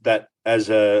knew that as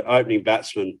an opening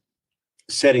batsman,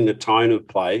 setting the tone of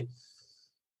play,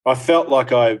 I felt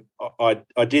like I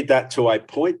did that to a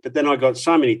point, but then I got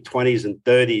so many 20s and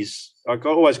 30s. I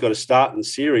always got to start in the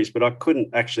series, but I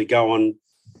couldn't actually go on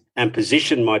and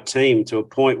position my team to a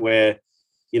point where,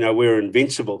 we were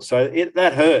invincible. So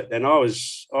that hurt, and I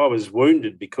was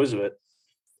wounded because of it.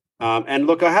 And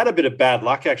look, I had a bit of bad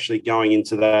luck actually going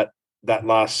into that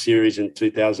last series in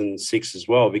 2006 as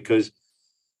well, because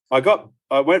I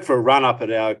went for a run up at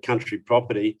our country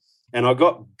property, and I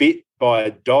got bit by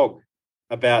a dog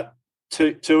about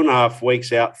two and a half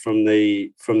weeks out from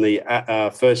the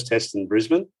first test in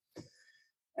Brisbane,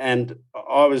 and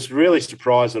I was really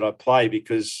surprised that I played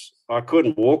because I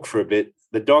couldn't walk for a bit.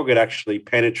 The dog had actually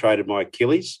penetrated my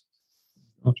Achilles,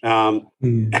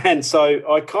 and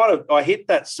so I hit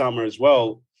that summer as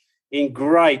well in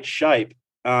great shape.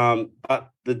 But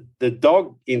the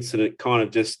dog incident kind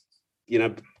of just,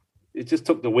 it just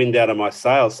took the wind out of my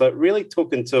sails. So it really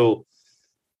took until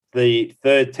the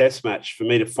third test match for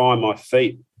me to find my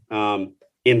feet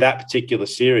in that particular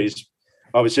series.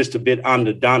 I was just a bit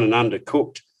underdone and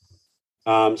undercooked.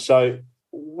 So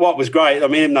what was great, I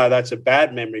mean, even though that's a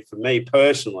bad memory for me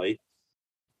personally,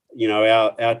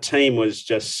 our team was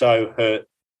just so hurt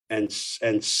and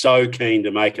so keen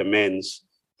to make amends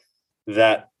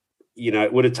that,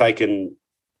 it would have taken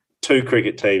 2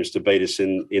 cricket teams to beat us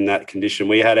in that condition.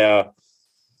 We had our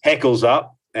heckles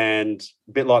up, and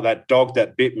a bit like that dog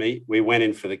that bit me, we went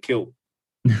in for the kill.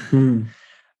 And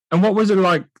what was it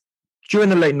like during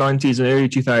the late 90s and early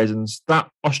 2000s, that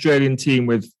Australian team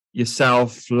with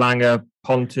yourself, Langer,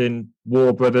 Ponting,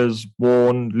 War Brothers,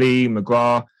 Warne, Lee,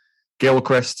 McGrath,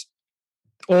 Gilchrist,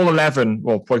 all 11,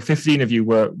 well, probably 15 of you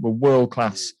were world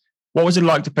class. What was it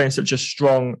like to play in such a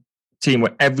strong team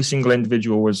where every single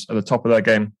individual was at the top of their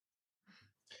game?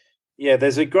 Yeah,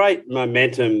 there's a great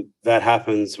momentum that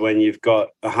happens when you've got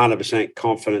 100%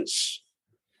 confidence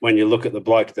when you look at the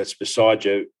bloke that's beside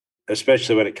you,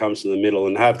 especially when it comes to the middle,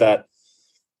 and have that.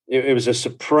 It was a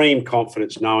supreme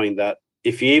confidence knowing that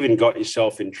if you even got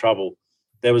yourself in trouble,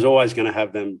 there was always going to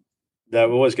have them. They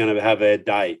were always going to have their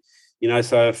day.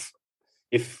 So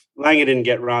if Langer didn't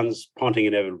get runs, Ponting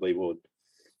inevitably would.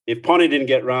 If Ponting didn't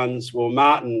get runs, well,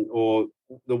 Martin or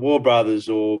the War Brothers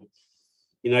or,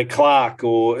 Clark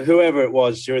or whoever it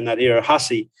was during that era,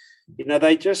 Hussey,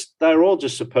 they were all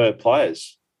just superb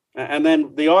players. And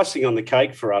then the icing on the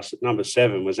cake for us at number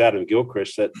 7 was Adam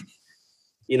Gilchrist, that,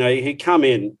 he'd come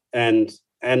in and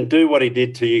do what he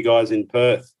did to you guys in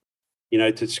Perth,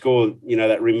 to score,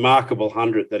 that remarkable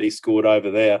 100 that he scored over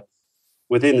there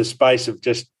within the space of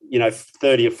just,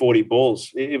 30 or 40 balls.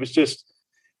 It was just,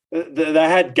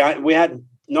 we had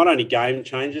not only game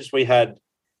changers, we had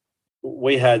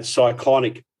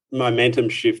cyclonic momentum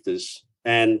shifters,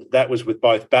 and that was with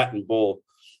both bat and ball.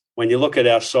 When you look at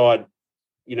our side,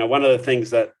 one of the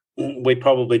things that we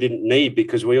probably didn't need,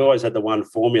 because we always had the one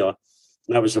formula,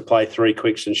 and that was to play 3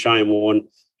 quicks and Shane Warne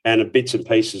and a bits and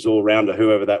pieces all rounder,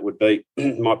 whoever that would be.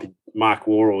 It might be Mark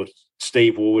Waugh or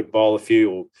Steve Waugh would bowl a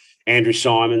few, or Andrew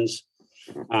Simons.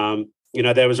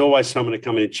 There was always someone to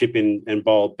come in and chip in and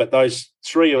bowl. But those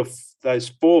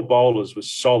 4 bowlers were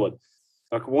solid.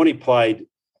 Like Warnie played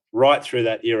right through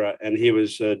that era, and he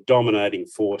was a dominating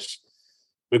force.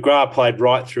 McGrath played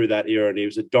right through that era, and he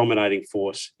was a dominating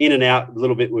force. In and out a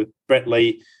little bit with Brett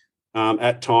Lee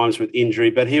at times with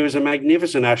injury, but he was a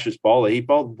magnificent Ashes bowler. He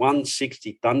bowled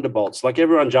 160 thunderbolts. Like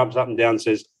everyone jumps up and down and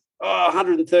says,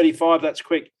 135, that's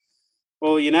quick.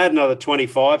 Well, you add another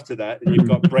 25 to that, and you've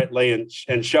got Brett Lee and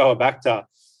Shoaib Akhtar,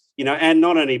 and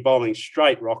not only bowling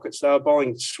straight rockets, they were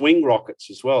bowling swing rockets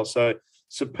as well. So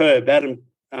superb. Adam,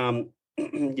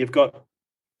 you've got,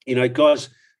 guys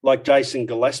like Jason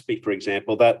Gillespie, for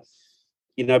example, that,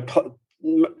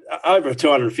 over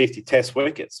 250 test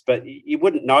wickets, but you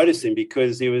wouldn't notice him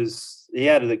because he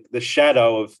had the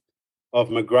shadow of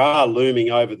McGrath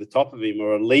looming over the top of him,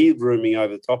 or a Lee looming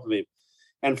over the top of him.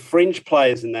 And fringe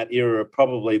players in that era are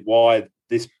probably why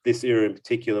this era in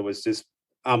particular was just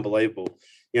unbelievable.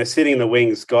 Sitting in the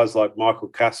wings, guys like Michael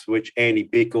Kaswich, Andy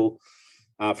Bickle.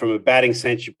 From a batting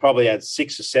sense, you probably had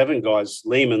 6 or 7 guys: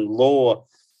 Lehman, Law,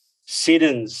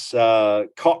 Siddons,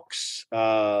 Cox,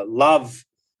 Love,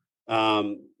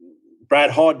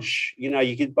 Brad Hodge.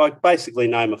 You could basically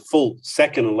name a full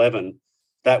second 11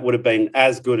 that would have been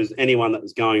as good as anyone that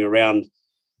was going around,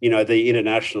 the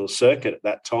international circuit at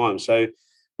that time. So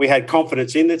we had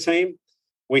confidence in the team.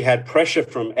 We had pressure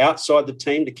from outside the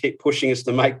team to keep pushing us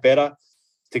to make better,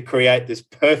 to create this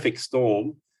perfect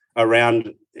storm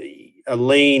around a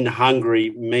lean,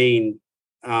 hungry, mean,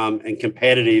 and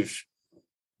competitive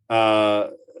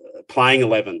playing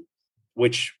 11,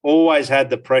 which always had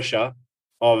the pressure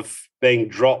of being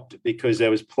dropped because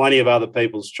there was plenty of other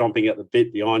people chomping at the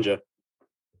bit behind you.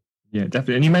 Yeah,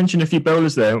 definitely. And you mentioned a few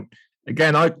bowlers there.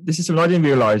 Again, this is something I didn't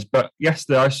realise, but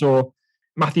yesterday I saw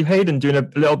Matthew Hayden doing a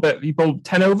little bit. He bowled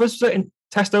 10 overs, was it, in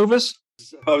test overs?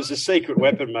 I was a secret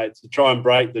weapon, mate, to try and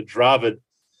break the Dravid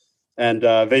and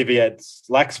Viviad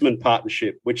Laxman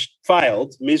partnership, which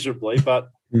failed miserably. But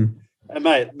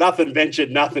mate, nothing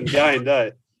ventured, nothing gained,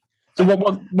 eh? So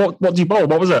what do you bowl?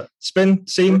 What was it? Spin,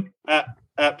 seam?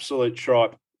 Absolute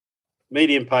tripe,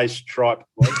 medium pace tripe.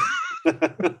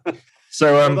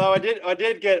 So, although I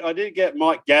did get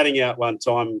Mike Gadding out one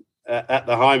time at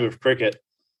the home of cricket.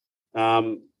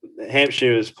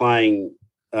 Hampshire was playing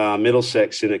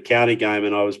Middlesex in a county game,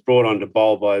 and I was brought on to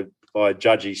bowl by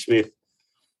Judgy Smith.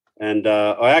 And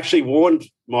I actually warned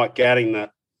Mike Gadding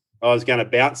that I was going to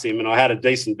bounce him, and I had a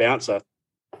decent bouncer.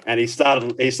 And he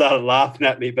started laughing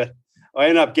at me, but I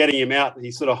ended up getting him out.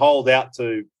 He sort of holed out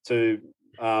to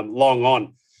long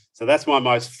on. So that's my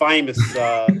most famous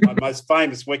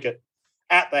wicket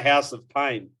at the House of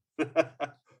Pain.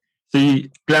 So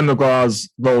Glenn McGrath's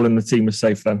role in the team was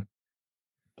safe then?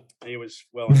 He was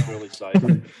well and truly safe.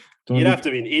 You'd have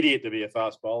to be an idiot to be a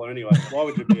fast bowler anyway. Why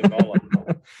would you be a bowler?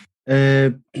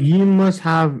 You must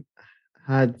have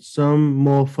had some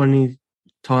more funny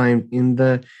time in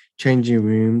the changing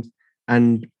rooms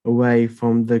and away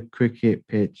from the cricket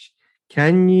pitch.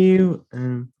 Can you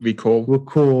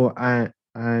recall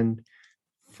and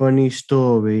funny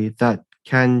story that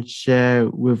can share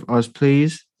with us,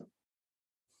 please?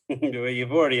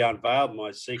 You've already unveiled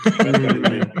my secret.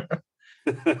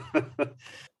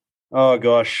 Oh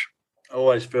gosh, I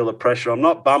always feel the pressure. I'm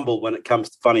not Bumble when it comes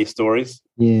to funny stories.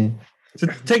 Yeah. So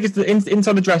take us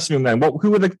inside the dressing room then.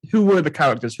 Who were the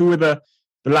characters? Who were the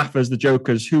laughers, the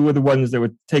jokers? Who were the ones that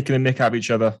were taking a nick out of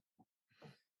each other?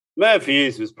 Merv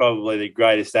Hughes was probably the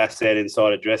greatest asset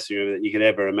inside a dressing room that you could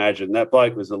ever imagine. That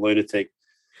bloke was a lunatic.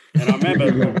 And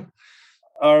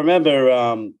I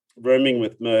remember rooming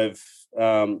with Merv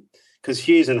because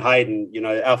Hughes and Hayden,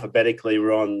 alphabetically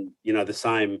were on, the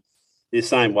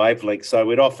same wavelength. So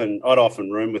I'd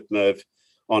often room with Merv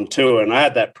on tour, and I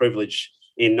had that privilege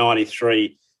in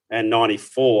 93 and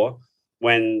 94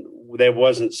 when there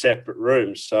wasn't separate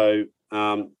rooms. So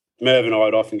Merv and I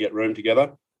would often get room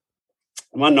together.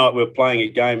 One night we were playing a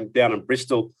game down in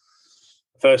Bristol,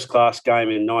 first-class game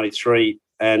in 93,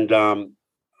 and,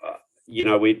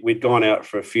 we'd gone out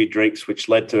for a few drinks, which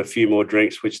led to a few more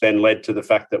drinks, which then led to the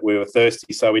fact that we were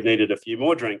thirsty, so we needed a few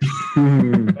more drinks.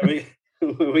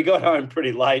 We got home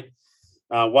pretty late,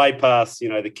 way past,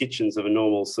 the kitchens of a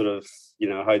normal sort of,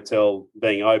 hotel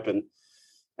being open.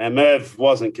 And Merv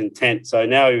wasn't content, so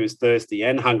now he was thirsty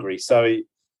and hungry. So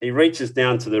he reaches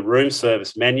down to the room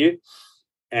service menu,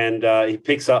 and he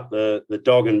picks up the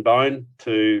dog and bone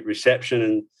to reception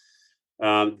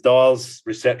and dials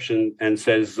reception and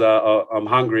says, "I'm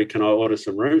hungry. Can I order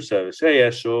some room service?"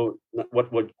 Yeah, sure.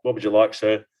 What would you like,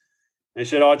 sir? And he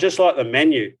said, "I just like the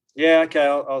menu." Yeah, okay,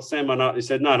 I'll send one up. He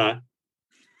said, No,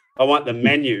 I want the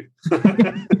menu.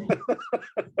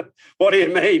 What do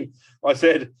you mean?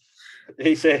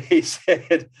 He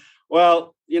said,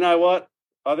 well, you know what?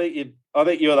 I think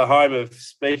you're the home of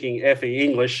speaking effing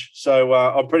English, so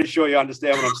I'm pretty sure you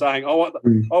understand what I'm saying. I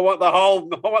want the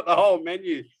whole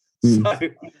menu. So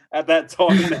at that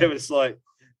time there was like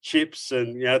chips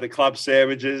and the club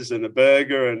sandwiches and a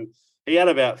burger, and he had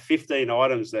about 15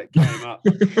 items that came up.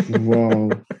 Wow.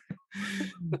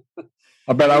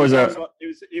 I bet that was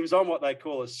he was on what they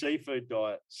call a seafood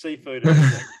diet. Seafood.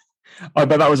 I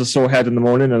bet that was a sore head in the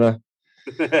morning and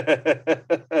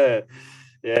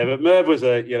Yeah, but Merv was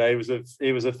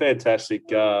he was a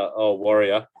fantastic old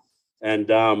warrior, and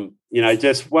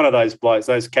just one of those blokes,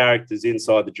 those characters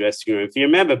inside the dressing room. If you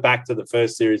remember back to the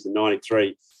first series in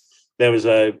 '93, there was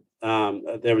an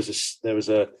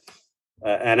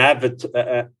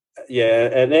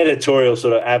editorial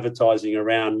sort of advertising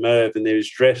around Merv, and he was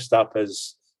dressed up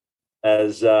as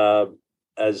what's the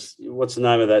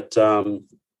name of that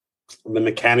the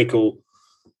mechanical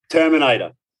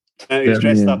Terminator. He was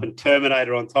dressed up in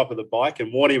Terminator on top of the bike,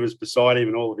 and Warnie was beside him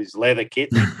in all of his leather kit.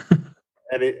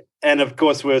 and of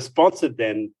course, we were sponsored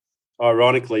then,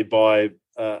 ironically, by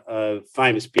a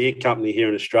famous beer company here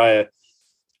in Australia,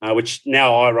 which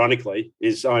now, ironically,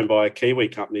 is owned by a Kiwi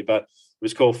company, but it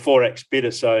was called Forex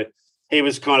Bitter. So he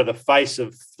was kind of the face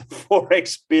of the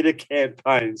Forex Bitter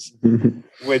campaigns,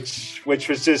 which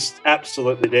was just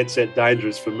absolutely dead set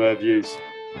dangerous for Merv Hughes.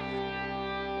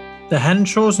 The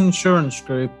Henshaw's Insurance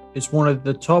Group is one of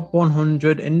the top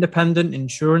 100 independent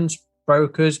insurance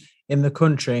brokers in the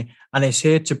country and is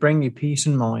here to bring you peace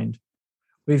of mind.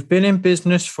 We've been in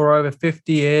business for over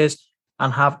 50 years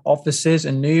and have offices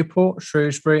in Newport,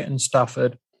 Shrewsbury and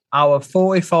Stafford. Our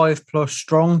 45-plus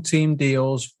strong team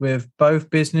deals with both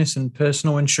business and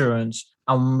personal insurance,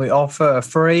 and we offer a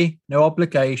free, no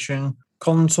obligation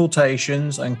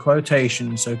consultations and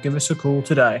quotations, so give us a call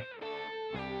today.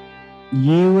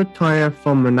 You retired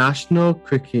from national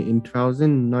cricket in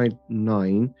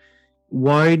 2009.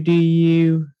 Why do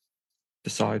you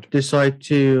decide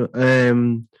to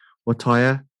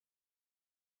retire?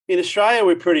 In Australia,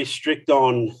 we're pretty strict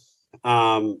on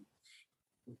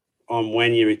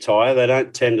when you retire. They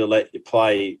don't tend to let you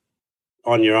play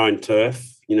on your own turf.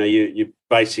 You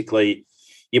basically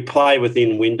you play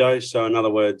within windows. So in other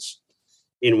words,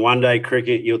 in one-day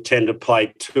cricket, you'll tend to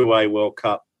play 2A World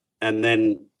Cup, and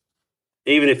then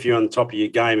even if you're on the top of your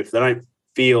game, if they don't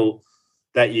feel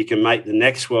that you can make the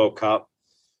next World Cup,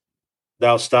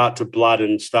 they'll start to blood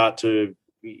and start to,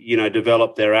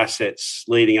 develop their assets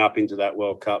leading up into that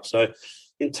World Cup. So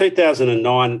in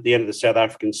 2009, at the end of the South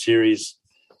African series,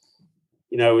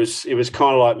 it was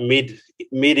kind of like mid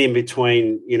in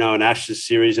between, an Ashes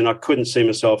series, and I couldn't see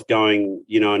myself going,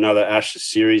 another Ashes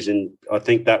series. And I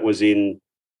think that was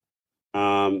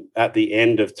at the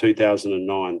end of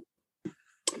 2009.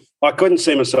 I couldn't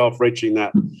see myself reaching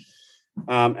that.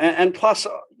 And plus,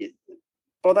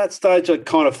 by that stage, I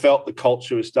kind of felt the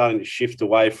culture was starting to shift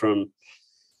away from,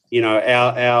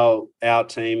 our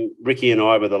team. Ricky and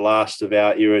I were the last of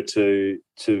our era to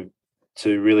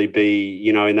really be,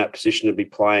 in that position to be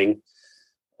playing.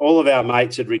 All of our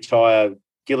mates had retired.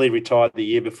 Gilly retired the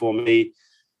year before me.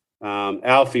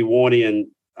 Alfie Warney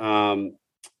and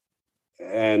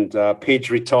Pidge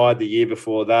retired the year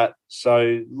before that.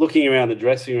 So looking around the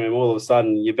dressing room, all of a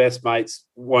sudden your best mates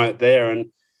weren't there.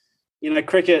 And,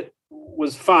 cricket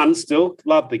was fun still,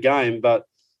 loved the game, but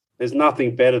there's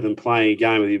nothing better than playing a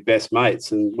game with your best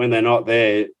mates. And when they're not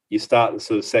there, you start to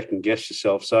sort of second guess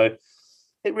yourself. So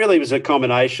it really was a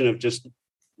combination of just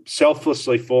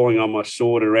selflessly falling on my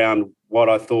sword around what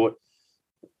I thought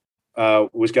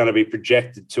was going to be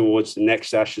projected towards the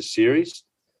next Ashes series.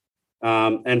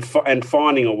 And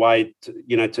finding a way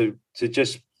to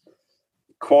just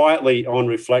quietly on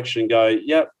reflection go,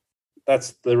 yep,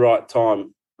 that's the right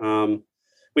time,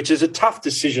 which is a tough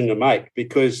decision to make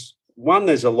because, one,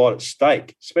 there's a lot at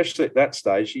stake, especially at that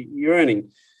stage. You're earning,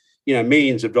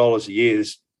 millions of dollars a year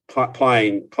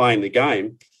playing the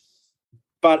game.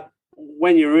 But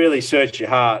when you really search your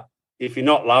heart, if you're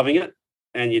not loving it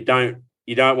and you don't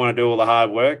want to do all the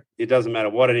hard work, it doesn't matter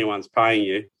what anyone's paying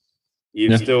you.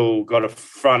 You've still got to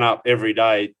front up every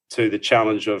day to the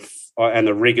challenge of and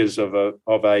the rigors of a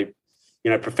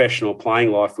professional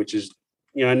playing life, which is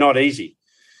not easy.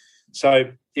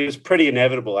 So it was pretty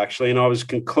inevitable actually, and I was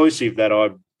conclusive that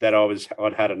I'd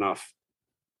had enough.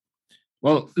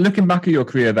 Well, looking back at your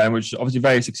career then, which is obviously a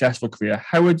very successful career,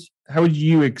 how would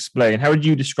you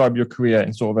describe your career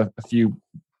in sort of a few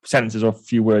sentences or a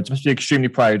few words? You must be extremely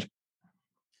proud.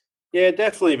 Yeah,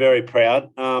 definitely very proud.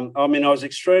 I was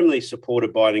extremely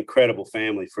supported by an incredible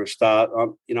family for a start. I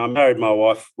married my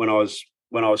wife when I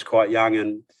was quite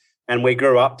young, and we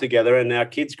grew up together, and our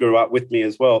kids grew up with me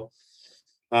as well.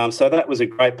 So that was a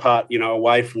great part,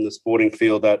 away from the sporting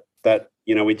field that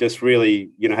we just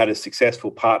really, had a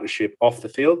successful partnership off the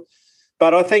field.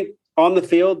 But I think on the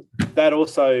field,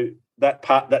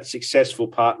 that successful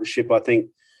partnership, I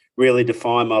think, really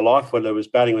defined my life, whether it was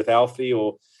batting with Alfie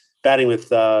or batting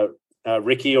with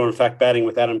Ricky, or in fact batting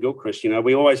with Adam Gilchrist.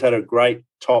 We always had a great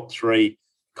top three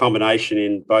combination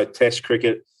in both Test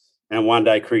cricket and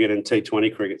one-day cricket and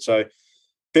T20 cricket. So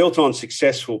built on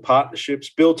successful partnerships,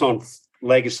 built on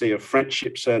legacy of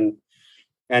friendships, and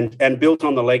built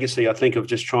on the legacy, I think, of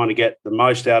just trying to get the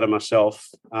most out of myself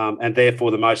and therefore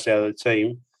the most out of the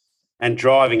team, and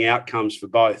driving outcomes for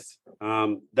both.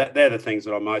 They're the things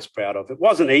that I'm most proud of. It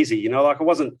wasn't easy,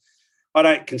 I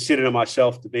don't consider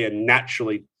myself to be a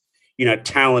naturally,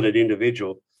 talented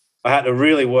individual. I had to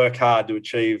really work hard to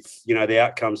achieve, the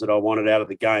outcomes that I wanted out of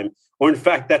the game. Or in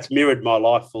fact, that's mirrored my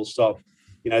life full stop.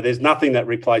 There's nothing that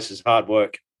replaces hard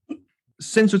work.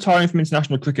 Since retiring from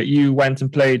international cricket, you went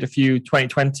and played a few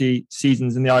 2020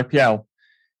 seasons in the IPL.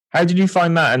 How did you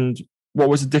find that, and what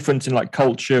was the difference in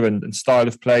culture and style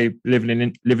of play living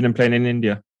and playing in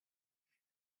India?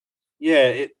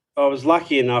 Yeah, I was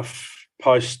lucky enough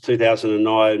post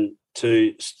 2009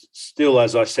 to still,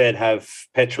 as I said, have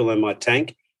petrol in my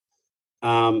tank,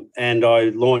 and I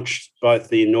launched both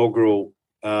the inaugural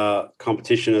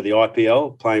competition of the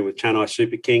IPL, playing with Chennai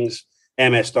Super Kings.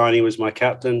 MS Dhoni was my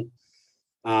captain.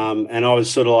 And I was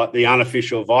sort of like the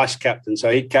unofficial vice captain. So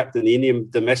he'd captain the Indian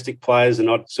domestic players, and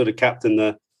I'd sort of captain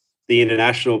the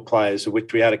international players, of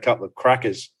which we had a couple of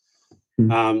crackers,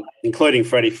 including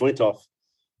Freddie Flintoff.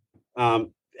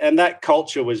 And that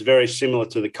culture was very similar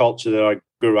to the culture that I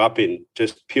grew up in,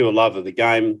 just pure love of the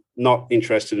game, not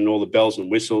interested in all the bells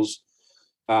and whistles.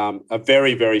 A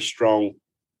very, very strong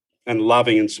and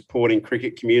loving and supporting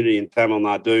cricket community in Tamil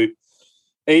Nadu,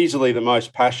 easily the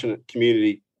most passionate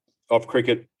community of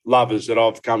cricket lovers that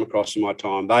I've come across in my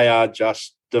time. They are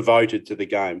just devoted to the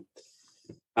game.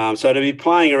 So to be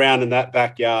playing around in that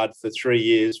backyard for 3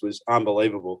 years was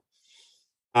unbelievable.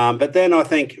 But then I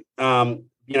think,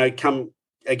 come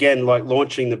again,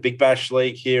 launching the Big Bash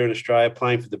League here in Australia,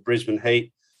 playing for the Brisbane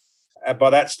Heat, by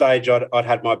that stage, I'd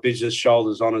had my business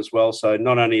shoulders on as well. So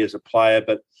not only as a player,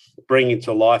 but bringing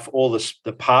to life all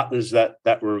the partners that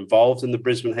were involved in the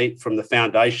Brisbane Heat from the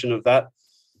foundation of that,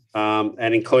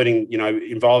 and including,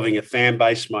 involving a fan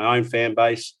base, my own fan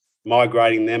base,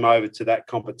 migrating them over to that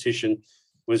competition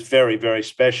was very, very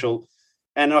special.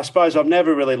 And I suppose I've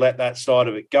never really let that side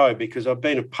of it go because I've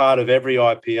been a part of every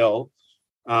IPL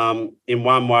in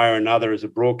one way or another as a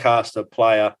broadcaster,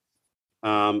 player,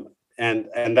 and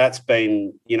that's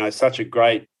been, such a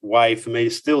great way for me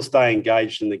to still stay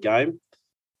engaged in the game.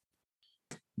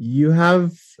 You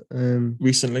have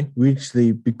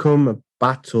recently become a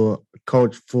battle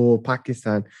coach for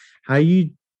Pakistan. How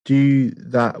you do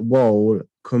that role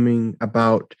coming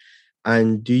about,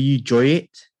 and do you enjoy it?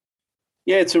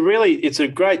 Yeah, it's a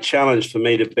great challenge for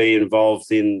me to be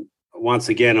involved in. Once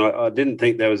again, I didn't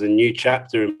think there was a new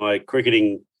chapter in my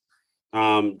cricketing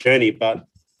journey, but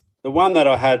the one that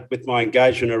I had with my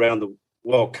engagement around the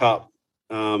World Cup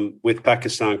with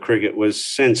Pakistan cricket was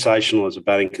sensational as a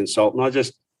batting consultant.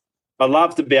 I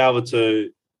love to be able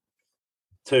to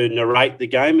narrate the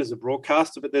game as a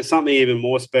broadcaster, but there's something even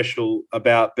more special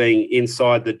about being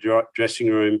inside the dressing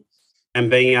room and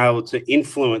being able to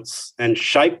influence and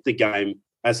shape the game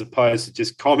as opposed to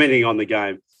just commenting on the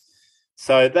game.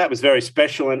 So that was very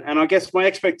special. And I guess my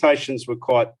expectations were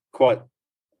quite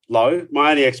low.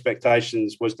 My only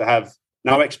expectations was to have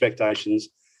no expectations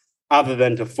other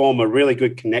than to form a really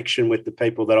good connection with the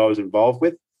people that I was involved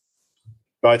with,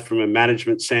 both from a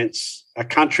management sense, a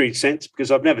country sense, because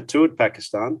I've never toured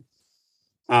Pakistan,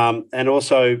 and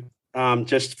also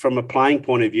just from a playing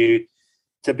point of view,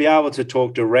 to be able to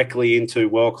talk directly into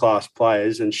world-class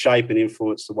players and shape and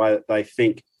influence the way that they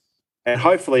think. And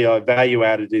hopefully I value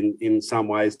added in some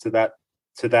ways to that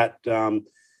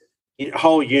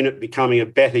whole unit becoming a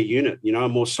better unit, a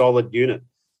more solid unit,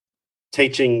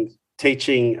 teaching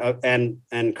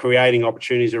and creating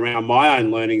opportunities around my own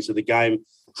learnings of the game,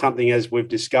 something, as we've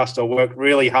discussed, I worked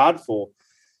really hard for.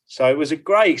 So it was a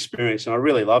great experience and I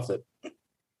really loved it.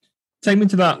 Take me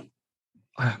to that.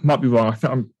 I might be wrong. I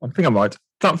think I'm right.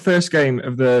 That first game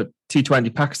of the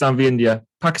T20, Pakistan v India,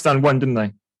 Pakistan won, didn't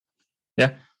they?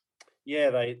 Yeah.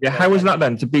 Yeah, how was that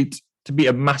then to beat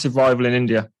a massive rival in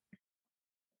India?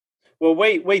 Well,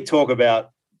 we talk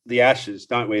about the Ashes,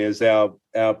 don't we, as our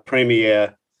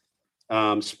premier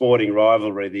sporting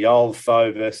rivalry, the old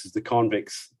foe versus the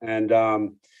convicts, and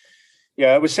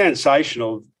it was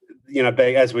sensational.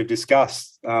 As we've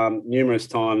discussed numerous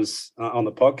times on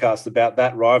the podcast about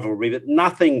that rivalry, that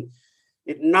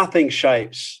nothing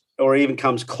shapes or even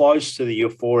comes close to the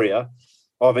euphoria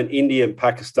of an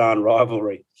India-Pakistan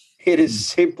rivalry. It is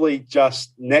simply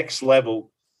just next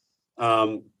level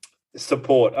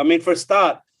support. I mean, for a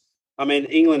start,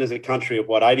 England is a country of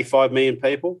 85 million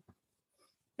people,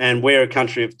 and we're a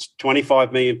country of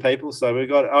 25 million people. So we've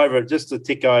got just a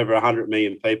tick over 100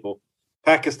 million people.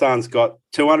 Pakistan's got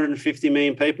 250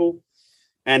 million people,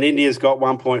 and India's got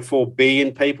 1.4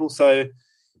 billion people. So,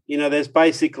 there's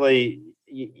basically,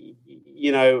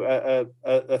 a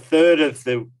third of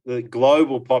the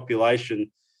global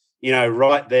population,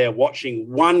 right there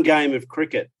watching one game of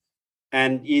cricket.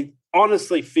 And you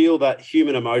honestly feel that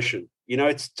human emotion.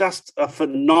 It's just a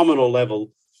phenomenal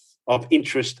level of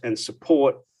interest and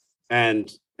support.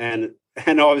 And I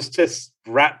was just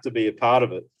rapt to be a part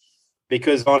of it,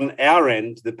 because on our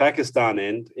end, the Pakistan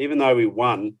end, even though we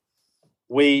won,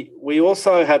 we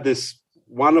also had this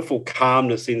wonderful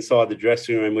calmness inside the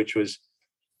dressing room, which was,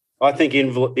 I think,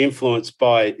 influenced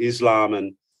by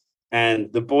Islam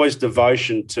and the boys'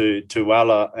 devotion to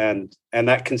Allah and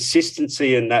that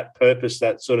consistency and that purpose,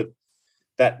 that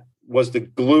was the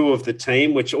glue of the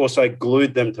team, which also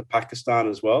glued them to Pakistan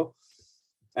as well.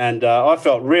 And I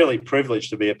felt really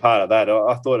privileged to be a part of that.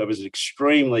 I thought it was an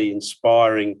extremely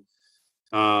inspiring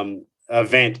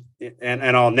event,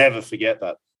 and I'll never forget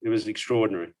that. It was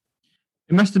extraordinary.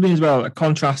 It must have been as well a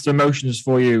contrast of emotions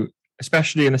for you,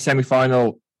 especially in the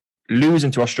semi-final,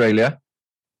 losing to Australia.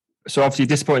 So obviously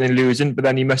disappointed in losing, but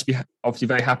then you must be obviously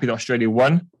very happy that Australia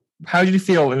won. How did you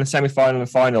feel in the semi-final and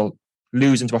final,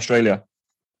 losing to Australia?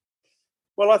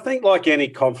 Well, I think like any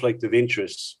conflict of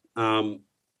interests,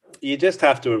 you just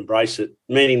have to embrace it,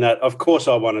 meaning that, of course,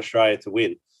 I want Australia to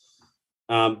win.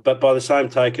 But by the same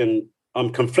token,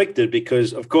 I'm conflicted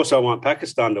because, of course, I want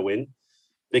Pakistan to win,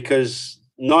 because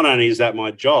not only is that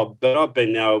my job, but I've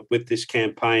been now with this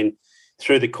campaign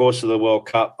through the course of the World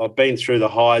Cup. I've been through the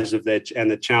highs of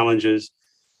the challenges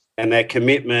and their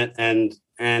commitment,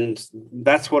 and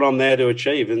that's what I'm there to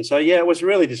achieve. And so, yeah, it was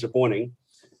really disappointing,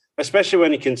 especially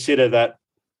when you consider that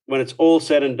when it's all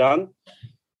said and done,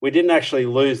 we didn't actually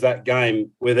lose that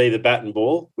game with either bat and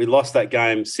ball. We lost that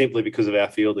game simply because of our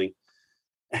fielding.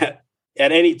 At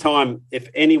any time, if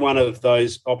any one of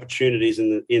those opportunities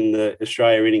in the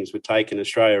Australia innings were taken,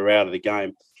 Australia were out of the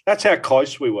game. That's how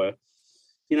close we were.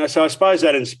 So I suppose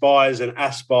that inspires and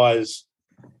aspires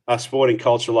a sporting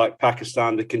culture like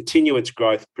Pakistan to continue its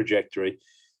growth trajectory.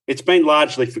 It's been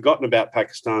largely forgotten about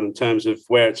Pakistan in terms of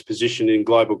where it's positioned in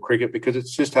global cricket because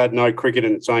it's just had no cricket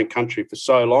in its own country for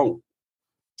so long,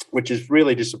 which is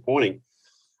really disappointing.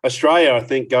 Australia, I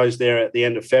think, goes there at the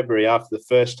end of February after the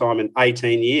first time in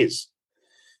 18 years.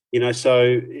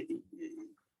 So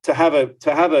to have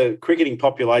a cricketing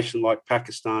population like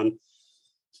Pakistan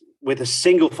with a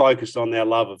single focus on their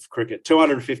love of cricket,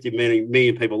 250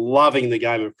 million people loving the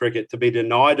game of cricket, to be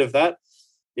denied of that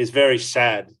is very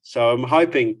sad. So I'm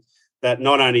hoping that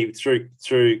not only through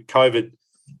COVID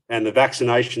and the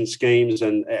vaccination schemes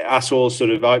and us all sort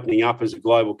of opening up as a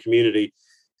global community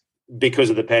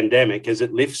because of the pandemic, as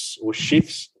it lifts or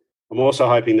shifts, I'm also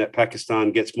hoping that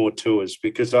Pakistan gets more tours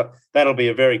because that'll be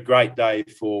a very great day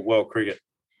for world cricket.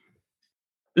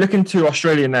 Looking to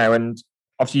Australia now, and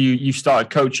obviously you started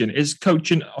coaching. Is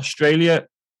coaching Australia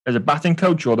as a batting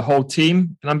coach or the whole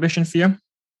team an ambition for you?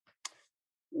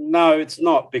 No, it's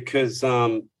not because,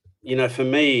 for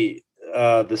me,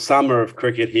 the summer of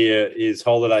cricket here is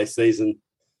holiday season.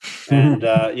 And,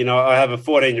 I have a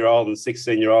 14-year-old and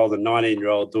 16-year-old and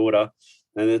 19-year-old daughter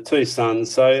and the two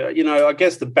sons. So, I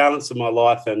guess the balance of my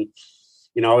life and,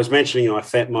 I was mentioning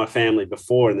my family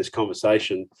before in this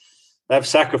conversation. They've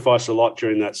sacrificed a lot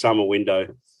during that summer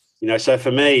window. So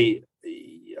for me,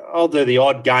 I'll do the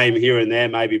odd game here and there,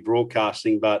 maybe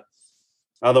broadcasting, but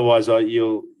otherwise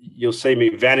you'll see me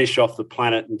vanish off the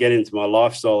planet and get into my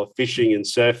lifestyle of fishing and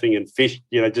surfing and fish,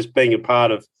 just being a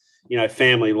part of,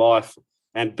 family life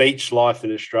and beach life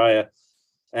in Australia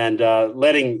and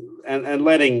letting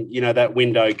that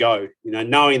window go,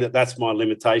 knowing that that's my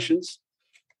limitations.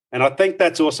 And I think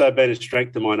that's also been a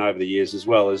strength of mine over the years as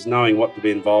well, as knowing what to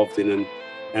be involved in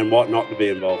and what not to be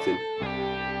involved in.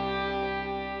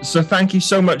 So thank you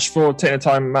so much for taking the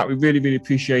time, Matt. We really, really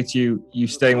appreciate you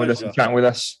staying with us and chatting with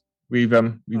us. We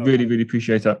really, really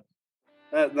appreciate it.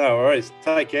 No worries.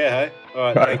 Take care, hey? All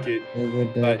right, Bye. Thank you.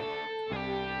 Bye.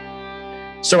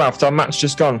 So after Matt's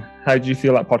just gone, how did you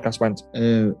feel that podcast went?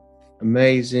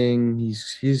 Amazing.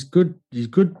 He's good. He's a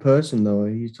good person though.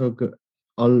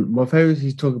 My favorite is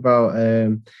he talk about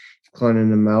climbing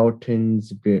the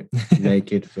mountains, a bit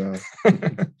naked. So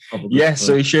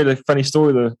so he shared a funny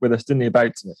story with us, didn't he,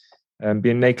 about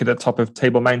being naked at the top of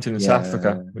Table Mountain in South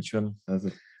Africa, which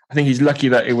I think he's lucky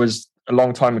that it was a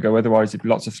long time ago. Otherwise, there'd be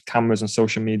lots of cameras and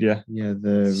social media. Yeah.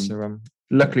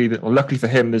 Luckily for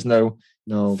him, there's no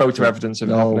photo evidence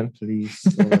of it happening. Please.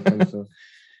 So.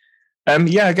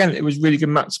 Again, it was really good.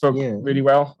 Matt spoke really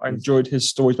well. I enjoyed his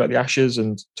stories about the Ashes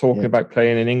and talking about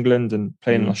playing in England and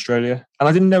playing in Australia. And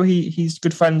I didn't know he's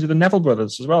good friends with the Neville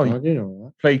brothers as well. I didn't know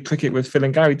that. Played cricket with Phil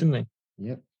and Gary, didn't he?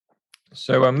 Yep.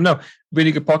 So,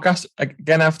 really good podcast.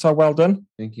 Again, Avatar, well done.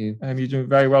 Thank you. You're doing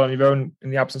very well on your own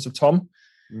in the absence of Tom.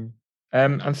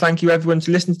 And thank you, everyone,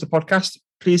 to listening to the podcast.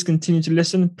 Please continue to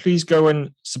listen. Please go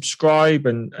and subscribe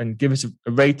and give us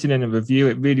a rating and a review.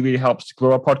 It really, really helps to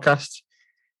grow our podcast.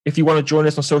 If you want to join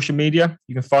us on social media,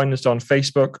 you can find us on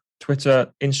Facebook,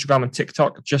 Twitter, Instagram, and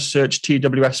TikTok. Just search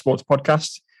TWS Sports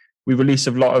Podcast. We release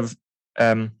a lot of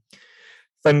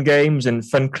fun games and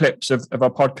fun clips of our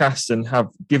podcasts and have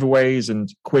giveaways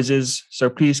and quizzes.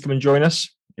 So please come and join us.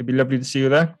 It'd be lovely to see you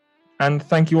there. And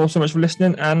thank you all so much for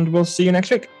listening, and we'll see you next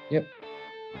week. Yep.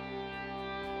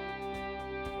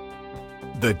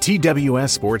 The TWS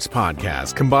Sports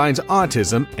Podcast combines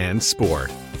autism and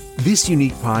sport. This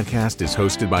unique podcast is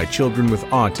hosted by children with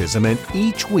autism, and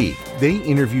each week they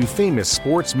interview famous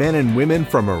sportsmen and women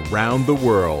from around the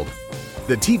world.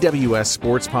 The TWS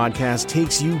Sports Podcast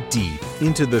takes you deep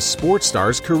into the sports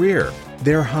star's career,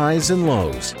 their highs and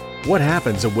lows, what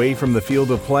happens away from the field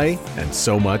of play, and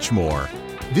so much more.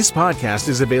 This podcast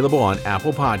is available on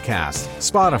Apple Podcasts,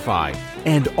 Spotify,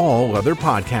 and all other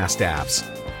podcast apps.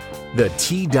 The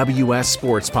TWS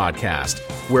Sports Podcast,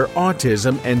 where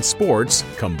autism and sports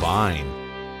combine.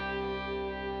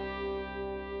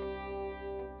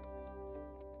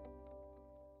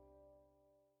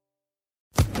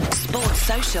 Sports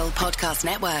Social Podcast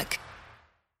Network.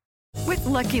 With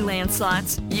Lucky Land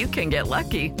Slots, you can get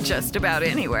lucky just about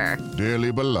anywhere.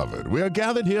 Dearly beloved, we are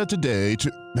gathered here today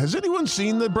to... Has anyone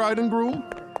seen the bride and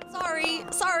groom?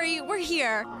 Sorry, we're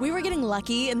here. We were getting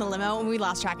lucky in the limo and we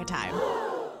lost track of time.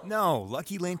 No,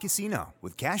 Lucky Land Casino,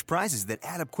 with cash prizes that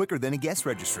add up quicker than a guest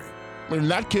registry. In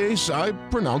that case, I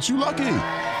pronounce you lucky.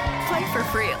 Play for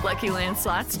free at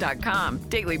LuckyLandSlots.com.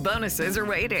 Daily bonuses are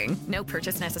waiting. No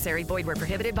purchase necessary. Void where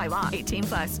prohibited by law.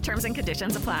 18+. Terms and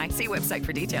conditions apply. See website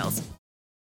for details.